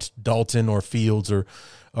without Dalton or Fields or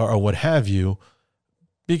what have you,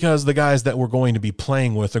 because the guys that we're going to be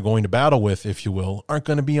playing with or going to battle with, if you will, aren't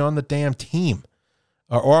going to be on the damn team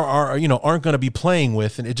or aren't going to be playing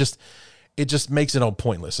with, and it just makes it all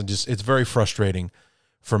pointless, and it's very frustrating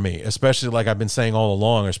for me, especially like I've been saying all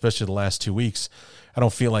along, or especially the last 2 weeks. I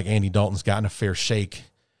don't feel like Andy Dalton's gotten a fair shake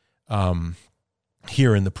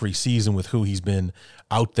here in the preseason with who he's been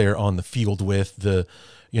out there on the field with, the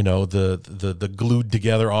glued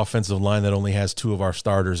together offensive line that only has 2 of our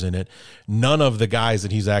starters in it. None of the guys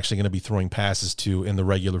that he's actually going to be throwing passes to in the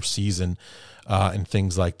regular season and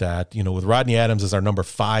things like that. You know, with Rodney Adams as our number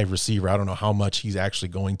 5 receiver, I don't know how much he's actually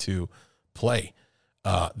going to play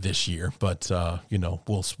this year, but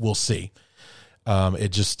we'll see. It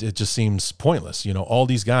just seems pointless. You know, all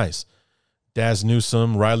these guys, Daz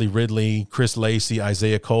Newsome, Riley Ridley, Chris Lacey,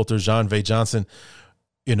 Isaiah Coulter, Jon'Vea Johnson,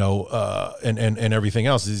 and everything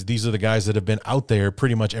else. These are the guys that have been out there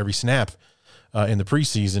pretty much every snap in the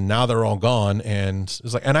preseason. Now they're all gone, and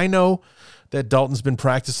it's like, and I know that Dalton's been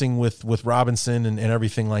practicing with Robinson and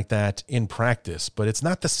everything like that in practice, but it's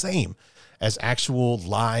not the same as actual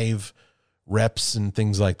live reps and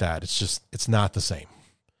things like that. It's not the same.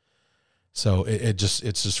 So it's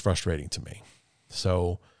just frustrating to me.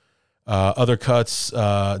 So other cuts,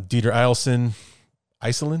 Dieter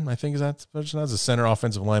Iselin, I think that's a center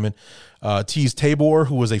offensive lineman. Teez Tabor,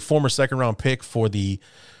 who was a former second-round pick for the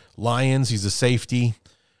Lions. He's a safety.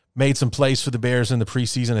 Made some plays for the Bears in the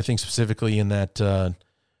preseason, I think specifically in that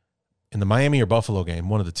in the Miami or Buffalo game,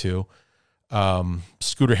 one of the two.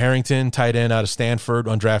 Scooter Harrington, tight end out of Stanford,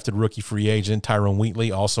 undrafted rookie free agent. Tyrone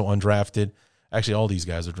Wheatley, also undrafted. Actually, all these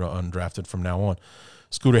guys are undrafted from now on.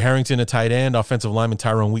 Scooter Harrington, a tight end. Offensive lineman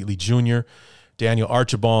Tyrone Wheatley Jr., Daniel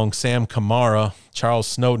Archibong, Sam Kamara, Charles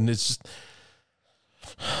Snowden. It's just,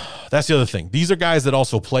 that's the other thing. These are guys that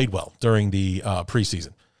also played well during the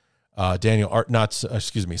preseason.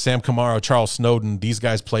 Sam Kamara, Charles Snowden, these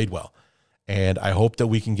guys played well. And I hope that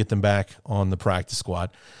we can get them back on the practice squad.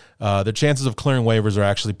 The chances of clearing waivers are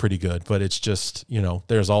actually pretty good, but it's just,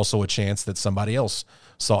 there's also a chance that somebody else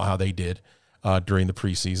saw how they did during the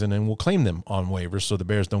preseason and will claim them on waivers so the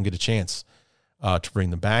Bears don't get a chance to bring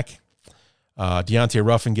them back. Deontay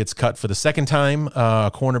Ruffin gets cut for the second time,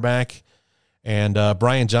 cornerback. And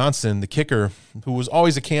Brian Johnson, the kicker, who was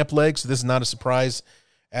always a camp leg, so this is not a surprise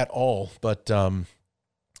at all. But I'm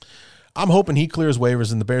hoping he clears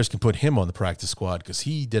waivers and the Bears can put him on the practice squad because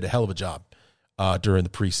he did a hell of a job during the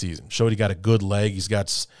preseason. Showed he got a good leg. He's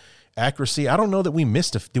got accuracy. I don't know that we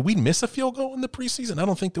missed did we miss a field goal in the preseason? I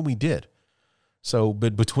don't think that we did. So,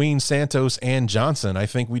 but between Santos and Johnson, I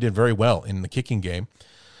think we did very well in the kicking game.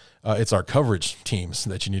 It's our coverage teams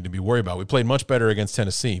that you need to be worried about. We played much better against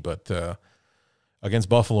Tennessee, but against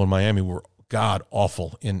Buffalo and Miami, we're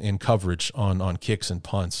god-awful in coverage on kicks and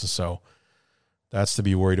punts. So that's to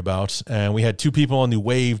be worried about. And we had 2 people on the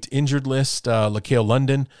waived injured list. LaCale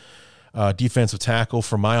London, defensive tackle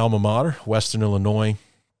from my alma mater, Western Illinois.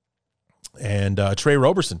 And Trey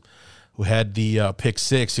Roberson, who had the pick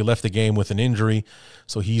 6. He left the game with an injury,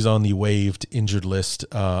 so he's on the waived injured list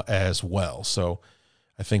as well. So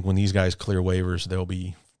I think when these guys clear waivers,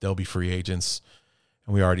 they'll be free agents.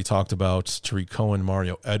 And we already talked about Tariq Cohen,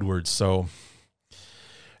 Mario Edwards. So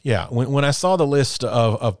yeah, when I saw the list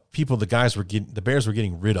of people the Bears were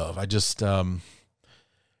getting rid of, I just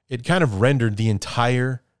it kind of rendered the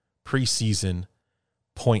entire preseason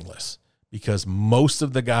pointless because most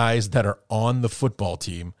of the guys that are on the football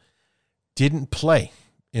team didn't play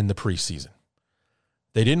in the preseason.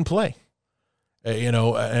 They didn't play.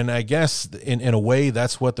 And I guess in a way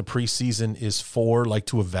that's what the preseason is for, like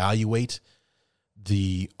to evaluate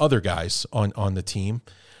the other guys on the team.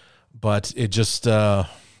 But it just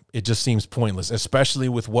seems pointless, especially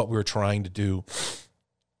with what we're trying to do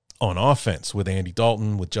on offense with Andy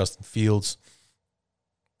Dalton, with Justin Fields.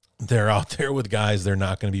 They're out there with guys they're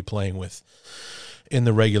not going to be playing with in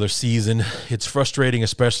the regular season. It's frustrating,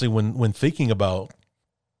 especially when thinking about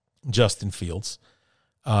Justin Fields.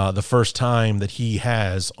 The first time that he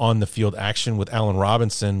has on the field action with Allen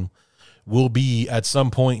Robinson will be at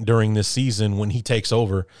some point during this season when he takes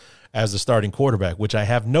over as the starting quarterback, which I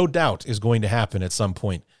have no doubt is going to happen at some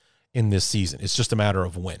point in this season. It's just a matter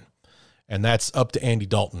of when. And that's up to Andy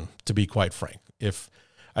Dalton, to be quite frank.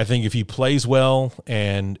 I think if he plays well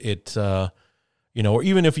and or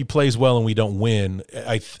even if he plays well and we don't win,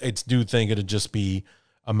 I do think it'll just be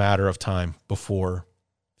a matter of time before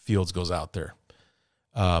Fields goes out there.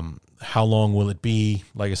 How long will it be?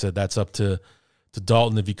 Like I said, that's up to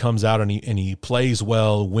Dalton. If he comes out and he plays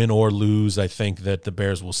well, win or lose, I think that the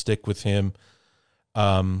Bears will stick with him.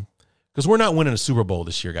 Because we're not winning a Super Bowl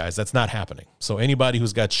this year, guys. That's not happening. So anybody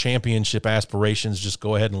who's got championship aspirations, just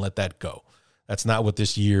go ahead and let that go. That's not what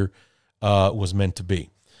this year was meant to be.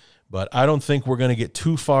 But I don't think we're going to get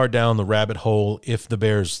too far down the rabbit hole if the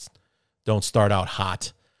Bears don't start out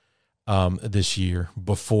hot this year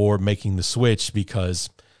before making the switch, because,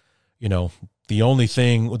 the only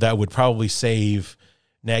thing that would probably save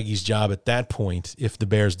Nagy's job at that point, if the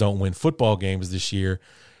Bears don't win football games this year,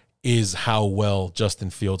 is how well Justin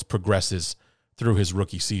Fields progresses through his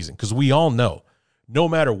rookie season. Because we all know, no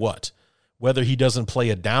matter what, whether he doesn't play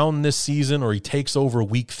a down this season or he takes over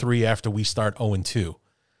week 3 after we start 0-2,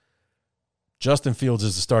 Justin Fields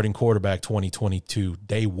is the starting quarterback 2022,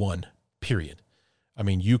 day 1, period. I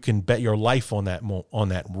mean, you can bet your life on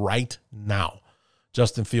that right now.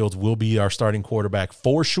 Justin Fields will be our starting quarterback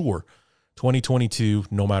for sure 2022,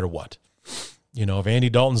 no matter what. If Andy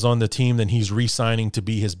Dalton's on the team, then he's re-signing to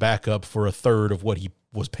be his backup for a third of what he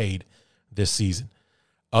was paid this season.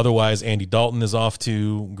 Otherwise, Andy Dalton is off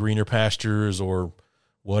to greener pastures or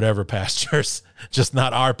whatever pastures, just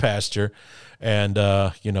not our pasture. And,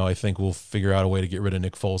 I think we'll figure out a way to get rid of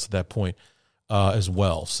Nick Foles at that point as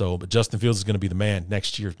well. But Justin Fields is going to be the man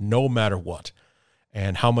next year, no matter what.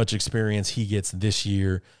 And how much experience he gets this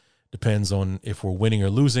year depends on if we're winning or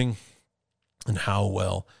losing and how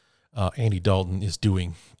well Andy Dalton is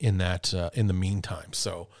doing in that in the meantime.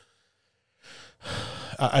 So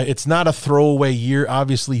it's not a throwaway year.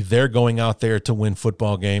 Obviously, they're going out there to win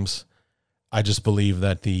football games. I just believe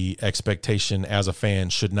that the expectation as a fan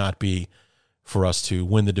should not be for us to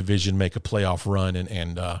win the division, make a playoff run,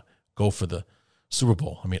 and go for the Super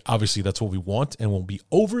Bowl. I mean, obviously that's what we want, and we'll be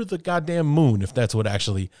over the goddamn moon if that's what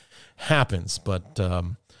actually happens. But,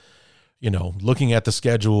 looking at the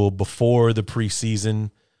schedule before the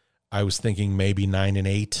preseason, I was thinking maybe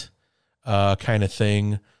 9-8 kind of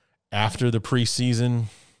thing. After the preseason,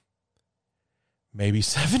 maybe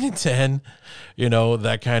 7-10,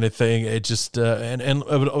 that kind of thing. It just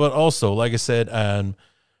but also, like I said,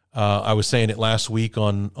 I was saying it last week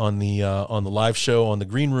on the live show on the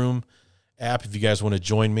Green Room app. If you guys want to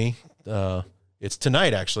join me, it's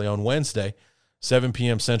tonight actually on Wednesday, 7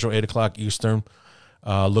 p.m. Central, 8 o'clock Eastern.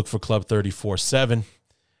 Look for Club 34-7,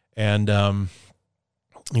 and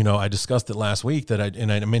I discussed it last week I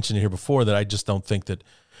mentioned it here before that I just don't think that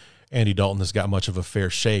Andy Dalton has got much of a fair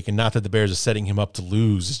shake, and not that the Bears are setting him up to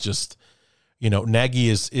lose. It's just, Nagy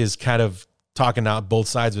is kind of talking out both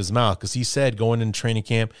sides of his mouth, because he said going into training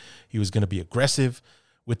camp he was going to be aggressive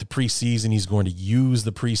with the preseason. He's going to use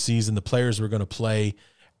the preseason. The players were going to play,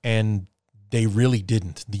 and they really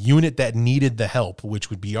didn't. The unit that needed the help, which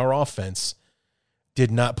would be our offense,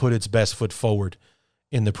 did not put its best foot forward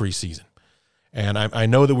in the preseason. And I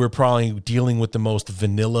know that we're probably dealing with the most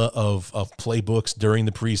vanilla of playbooks during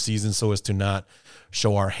the preseason so as to not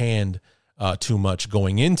show our hand too much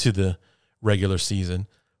going into the regular season.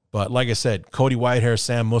 But like I said, Cody Whitehair,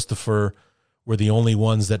 Sam Mustipher were the only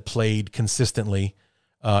ones that played consistently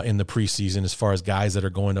in the preseason as far as guys that are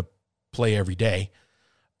going to play every day.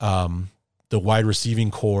 The wide receiving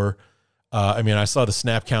core, I saw the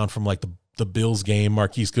snap count from like the Bills game.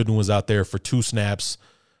 Marquise Goodwin was out there for 2 snaps.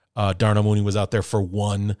 Darnell Mooney was out there for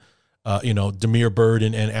 1. Damiere Byrd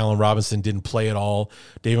and Allen Robinson didn't play at all.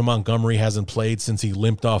 David Montgomery hasn't played since he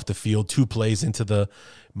limped off the field 2 plays into the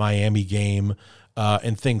Miami game,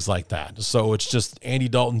 and things like that. So it's just Andy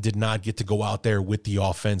Dalton did not get to go out there with the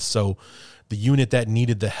offense. So the unit that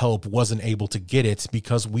needed the help wasn't able to get it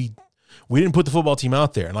because we didn't put the football team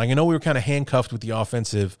out there. And I know we were kind of handcuffed with the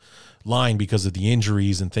offensive line because of the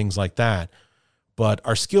injuries and things like that. But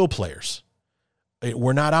our skill players,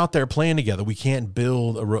 we're not out there playing together. We can't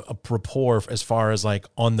build a rapport as far as like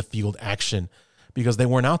on the field action because they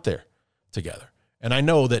weren't out there together. And I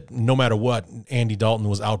know that no matter what, Andy Dalton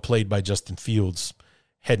was outplayed by Justin Fields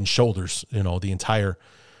head and shoulders, the entire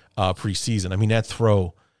preseason. I mean, that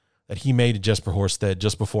throw that he made to Jesper Horsted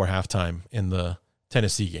just before halftime in the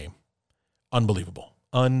Tennessee game, unbelievable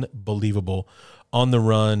on the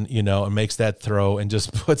run, and makes that throw and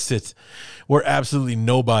just puts it where absolutely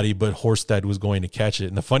nobody but Horsted was going to catch it.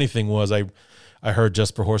 And the funny thing was I heard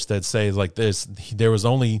Jesper Horsted say like this,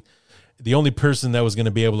 the only person that was going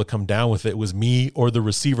to be able to come down with it was me or the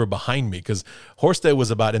receiver behind me, because Horsted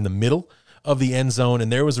was about in the middle of the end zone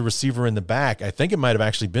and there was a receiver in the back. I think it might have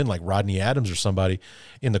actually been like Rodney Adams or somebody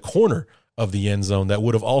in the corner of the end zone that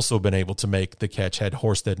would have also been able to make the catch had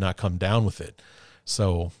Horsted not come down with it.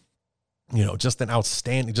 So, just an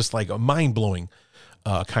outstanding, just like a mind-blowing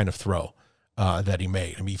kind of throw that he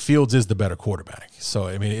made. I mean, Fields is the better quarterback. So,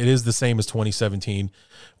 I mean, it is the same as 2017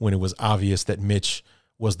 when it was obvious that Mitch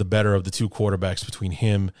was the better of the two quarterbacks between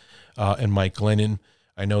him and Mike Glennon.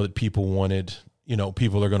 I know that people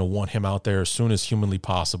people are going to want him out there as soon as humanly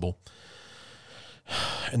possible.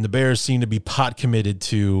 And the Bears seem to be pot committed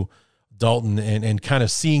to Dalton and kind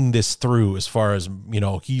of seeing this through as far as,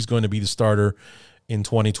 he's going to be the starter in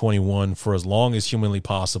 2021 for as long as humanly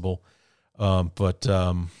possible. But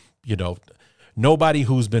nobody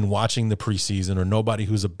who's been watching the preseason or nobody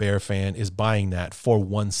who's a Bear fan is buying that for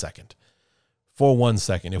 1 second. For 1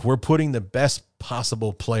 second. If we're putting the best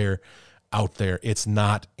possible player out there, it's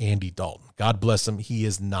not Andy Dalton. God bless him. He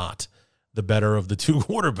is not the better of the two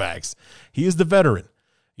quarterbacks. He is the veteran.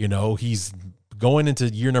 He's going into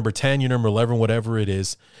year number 10, year number 11, whatever it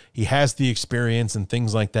is. He has the experience and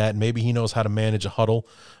things like that. Maybe he knows how to manage a huddle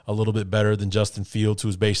a little bit better than Justin Fields,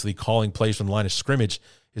 who's basically calling plays from the line of scrimmage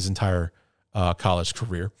his entire college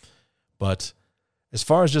career. But as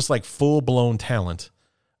far as just like full-blown talent,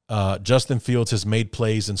 Justin Fields has made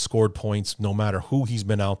plays and scored points no matter who he's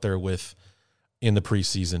been out there with in the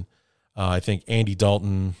preseason. I think Andy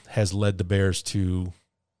Dalton has led the Bears to,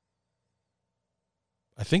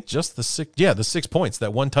 I think, just the 6 points.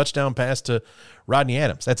 That one touchdown pass to Rodney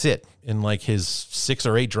Adams. That's it. In like his 6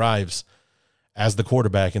 or 8 drives as the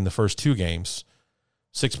quarterback in the first 2 games,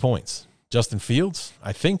 6 points. Justin Fields,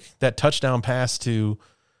 I think that touchdown pass to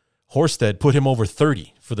Horsted put him over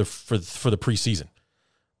 30 for the preseason.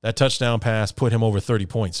 That touchdown pass put him over 30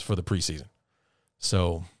 points for the preseason.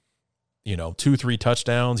 So, 2-3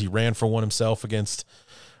 touchdowns. He ran for one himself against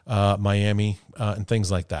Miami and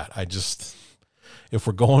things like that. If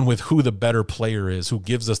we're going with who the better player is, who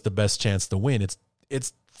gives us the best chance to win,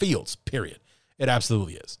 it's Fields, period. It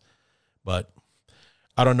absolutely is. But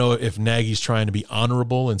I don't know if Nagy's trying to be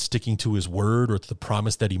honorable and sticking to his word or to the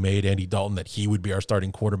promise that he made Andy Dalton that he would be our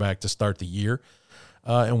starting quarterback to start the year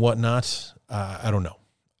and whatnot. I don't know,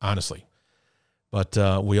 honestly. But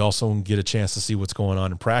we also get a chance to see what's going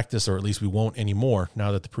on in practice, or at least we won't anymore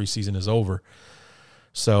now that the preseason is over.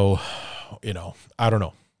 So, I don't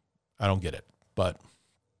know. I don't get it. But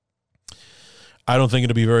I don't think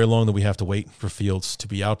it'll be very long that we have to wait for Fields to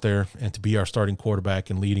be out there and to be our starting quarterback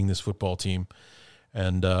and leading this football team,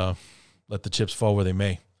 and let the chips fall where they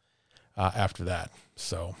may after that.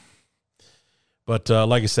 So, but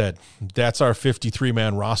like I said, that's our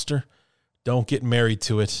 53-man roster. Don't get married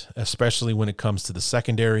to it, especially when it comes to the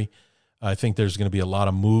secondary. I think there's going to be a lot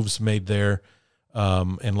of moves made there.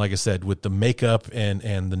 And like I said, with the makeup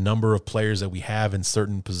and the number of players that we have in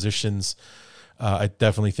certain positions, I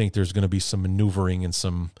definitely think there's going to be some maneuvering and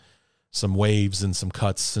some waves and some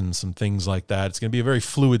cuts and some things like that. It's going to be a very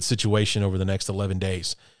fluid situation over the next 11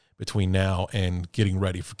 days between now and getting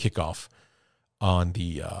ready for kickoff on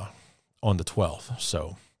the 12th.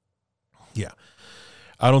 So, yeah.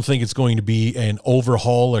 I don't think it's going to be an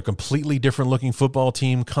overhaul or completely different looking football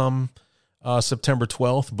team come September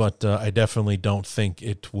 12th, but I definitely don't think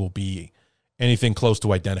it will be anything close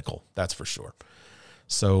to identical. That's for sure.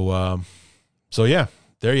 So yeah,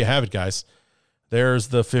 there you have it, guys. There's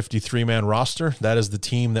the 53-man roster. That is the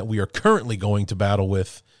team that we are currently going to battle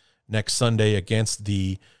with next Sunday against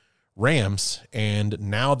the Rams. And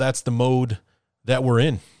now that's the mode that we're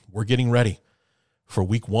in. We're getting ready for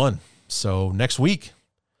week 1. So next week,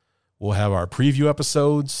 we'll have our preview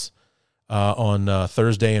episodes on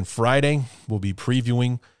Thursday and Friday. We'll be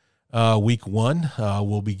previewing week 1.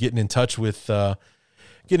 We'll be getting in touch with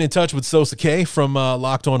Sosa K from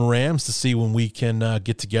Locked On Rams to see when we can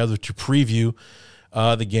get together to preview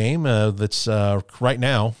the game that's right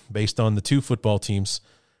now, based on the 2 football teams.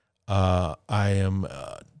 I am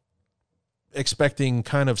expecting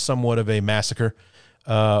kind of somewhat of a massacre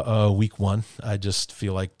week 1. I just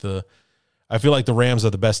feel like I feel like the Rams are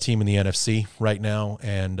the best team in the NFC right now,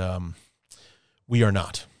 and we are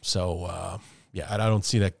not. So, I don't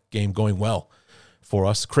see that game going well for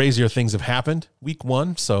us. Crazier things have happened week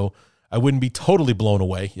 1, so I wouldn't be totally blown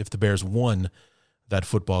away if the Bears won that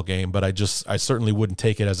football game, but I certainly wouldn't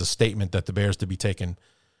take it as a statement that the Bears to be taken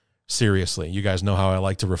seriously. You guys know how I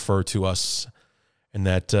like to refer to us in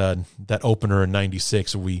that opener in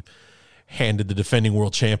 '96 where we handed the defending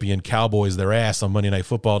world champion Cowboys their ass on Monday Night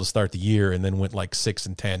Football to start the year and then went like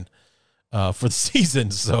 6-10 for the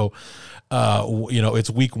season. So, it's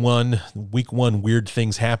week one. Week 1, weird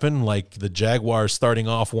things happen, like the Jaguars starting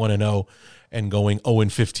off 1-0 and going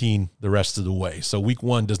 0-15 the rest of the way. So week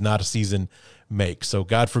 1 does not a season make. So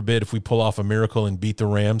God forbid if we pull off a miracle and beat the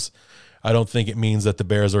Rams, I don't think it means that the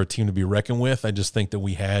Bears are a team to be reckoned with. I just think that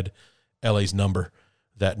we had LA's number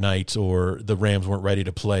that night, or the Rams weren't ready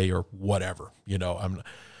to play, or whatever.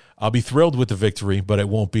 I'll be thrilled with the victory, but it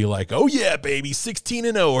won't be like, oh yeah, baby,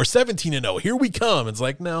 16-0 or 17-0. Here we come. It's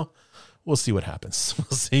like, no, we'll see what happens.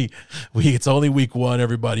 We'll see. It's only week 1.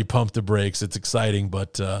 Everybody pump the brakes. It's exciting,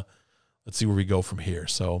 but let's see where we go from here.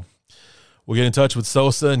 So we'll get in touch with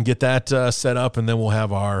Sosa and get that set up, and then we'll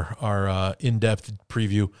have our in-depth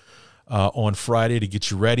preview on Friday to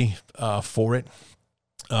get you ready for it.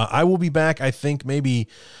 I will be back, I think, maybe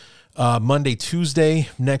Monday, Tuesday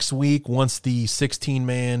next week, once the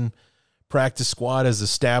 16-man practice squad is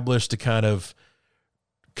established, to kind of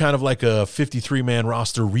like a 53-man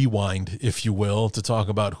roster rewind, if you will, to talk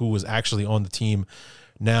about who was actually on the team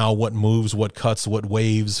now, what moves, what cuts, what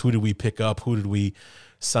waves, who did we pick up, who did we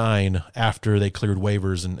sign after they cleared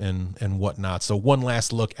waivers and whatnot. So one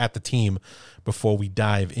last look at the team before we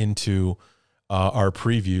dive into our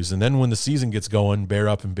previews. And then when the season gets going, bear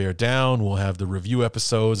up and bear down, we'll have the review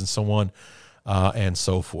episodes and so on and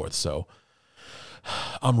so forth. So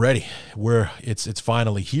I'm ready. It's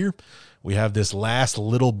finally here. We have this last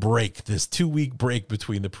little break, this 2-week break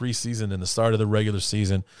between the preseason and the start of the regular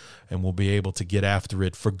season, and we'll be able to get after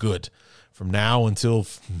it for good. From now until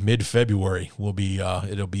mid-February, we'll be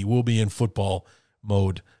in football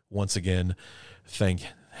mode once again. Thank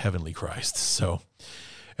Heavenly Christ. So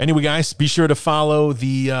anyway, guys, be sure to follow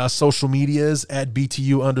the social medias at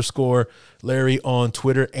BTU_Larry on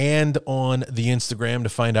Twitter and on the Instagram to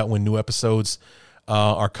find out when new episodes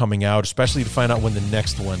are coming out, especially to find out when the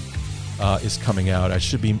next one is coming out. It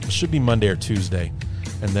should be Monday or Tuesday,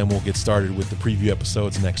 and then we'll get started with the preview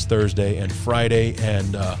episodes next Thursday and Friday,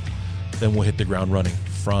 and then we'll hit the ground running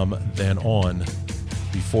from then on.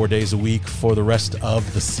 Be 4 days a week for the rest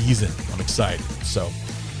of the season. I'm excited. So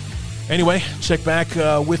anyway, check back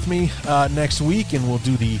with me next week, and we'll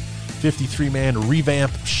do the 53-man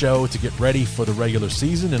revamp show to get ready for the regular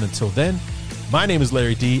season. And until then, my name is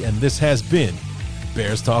Larry D, and this has been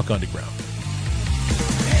Bears Talk Underground.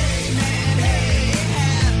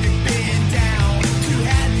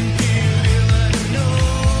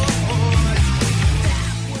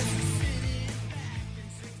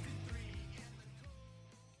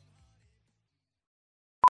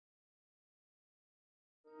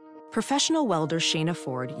 Professional welder Shayna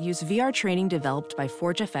Ford used VR training developed by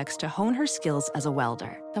ForgeFX to hone her skills as a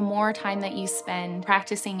welder. The more time that you spend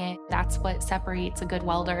practicing it, that's what separates a good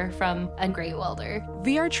welder from a great welder.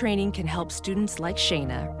 VR training can help students like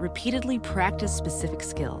Shayna repeatedly practice specific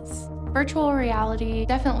skills. Virtual reality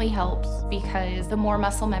definitely helps because the more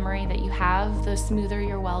muscle memory that you have, the smoother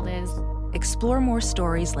your weld is. Explore more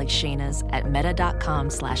stories like Shayna's at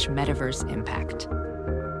meta.com/metaverseimpact.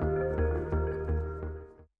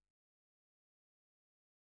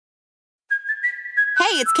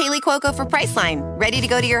 Hey, it's Kaylee Cuoco for Priceline. Ready to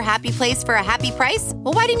go to your happy place for a happy price?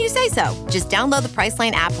 Well, why didn't you say so? Just download the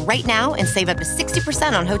Priceline app right now and save up to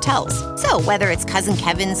 60% on hotels. So whether it's Cousin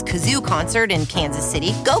Kevin's Kazoo Concert in Kansas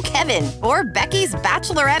City, go Kevin, or Becky's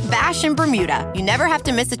Bachelorette Bash in Bermuda, you never have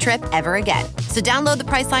to miss a trip ever again. So download the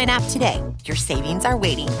Priceline app today. Your savings are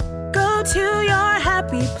waiting. Go to your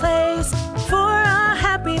happy place for a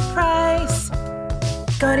happy price.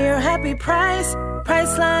 Go to your happy price,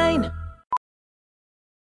 Priceline.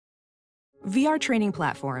 VR training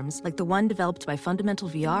platforms, like the one developed by Fundamental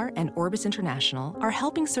VR and Orbis International, are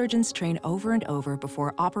helping surgeons train over and over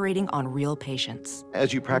before operating on real patients.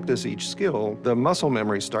 As you practice each skill, the muscle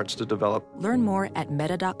memory starts to develop. Learn more at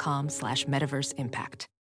meta.com/metaverseimpact.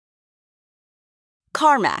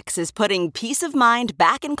 CarMax is putting peace of mind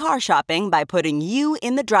back in car shopping by putting you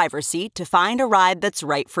in the driver's seat to find a ride that's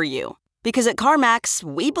right for you. Because at CarMax,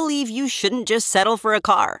 we believe you shouldn't just settle for a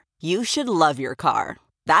car. You should love your car.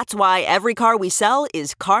 That's why every car we sell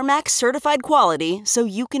is CarMax certified quality, so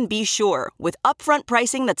you can be sure with upfront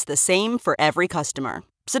pricing that's the same for every customer.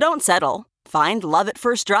 So don't settle. Find love at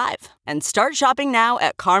first drive and start shopping now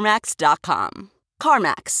at CarMax.com.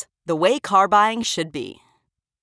 CarMax, the way car buying should be.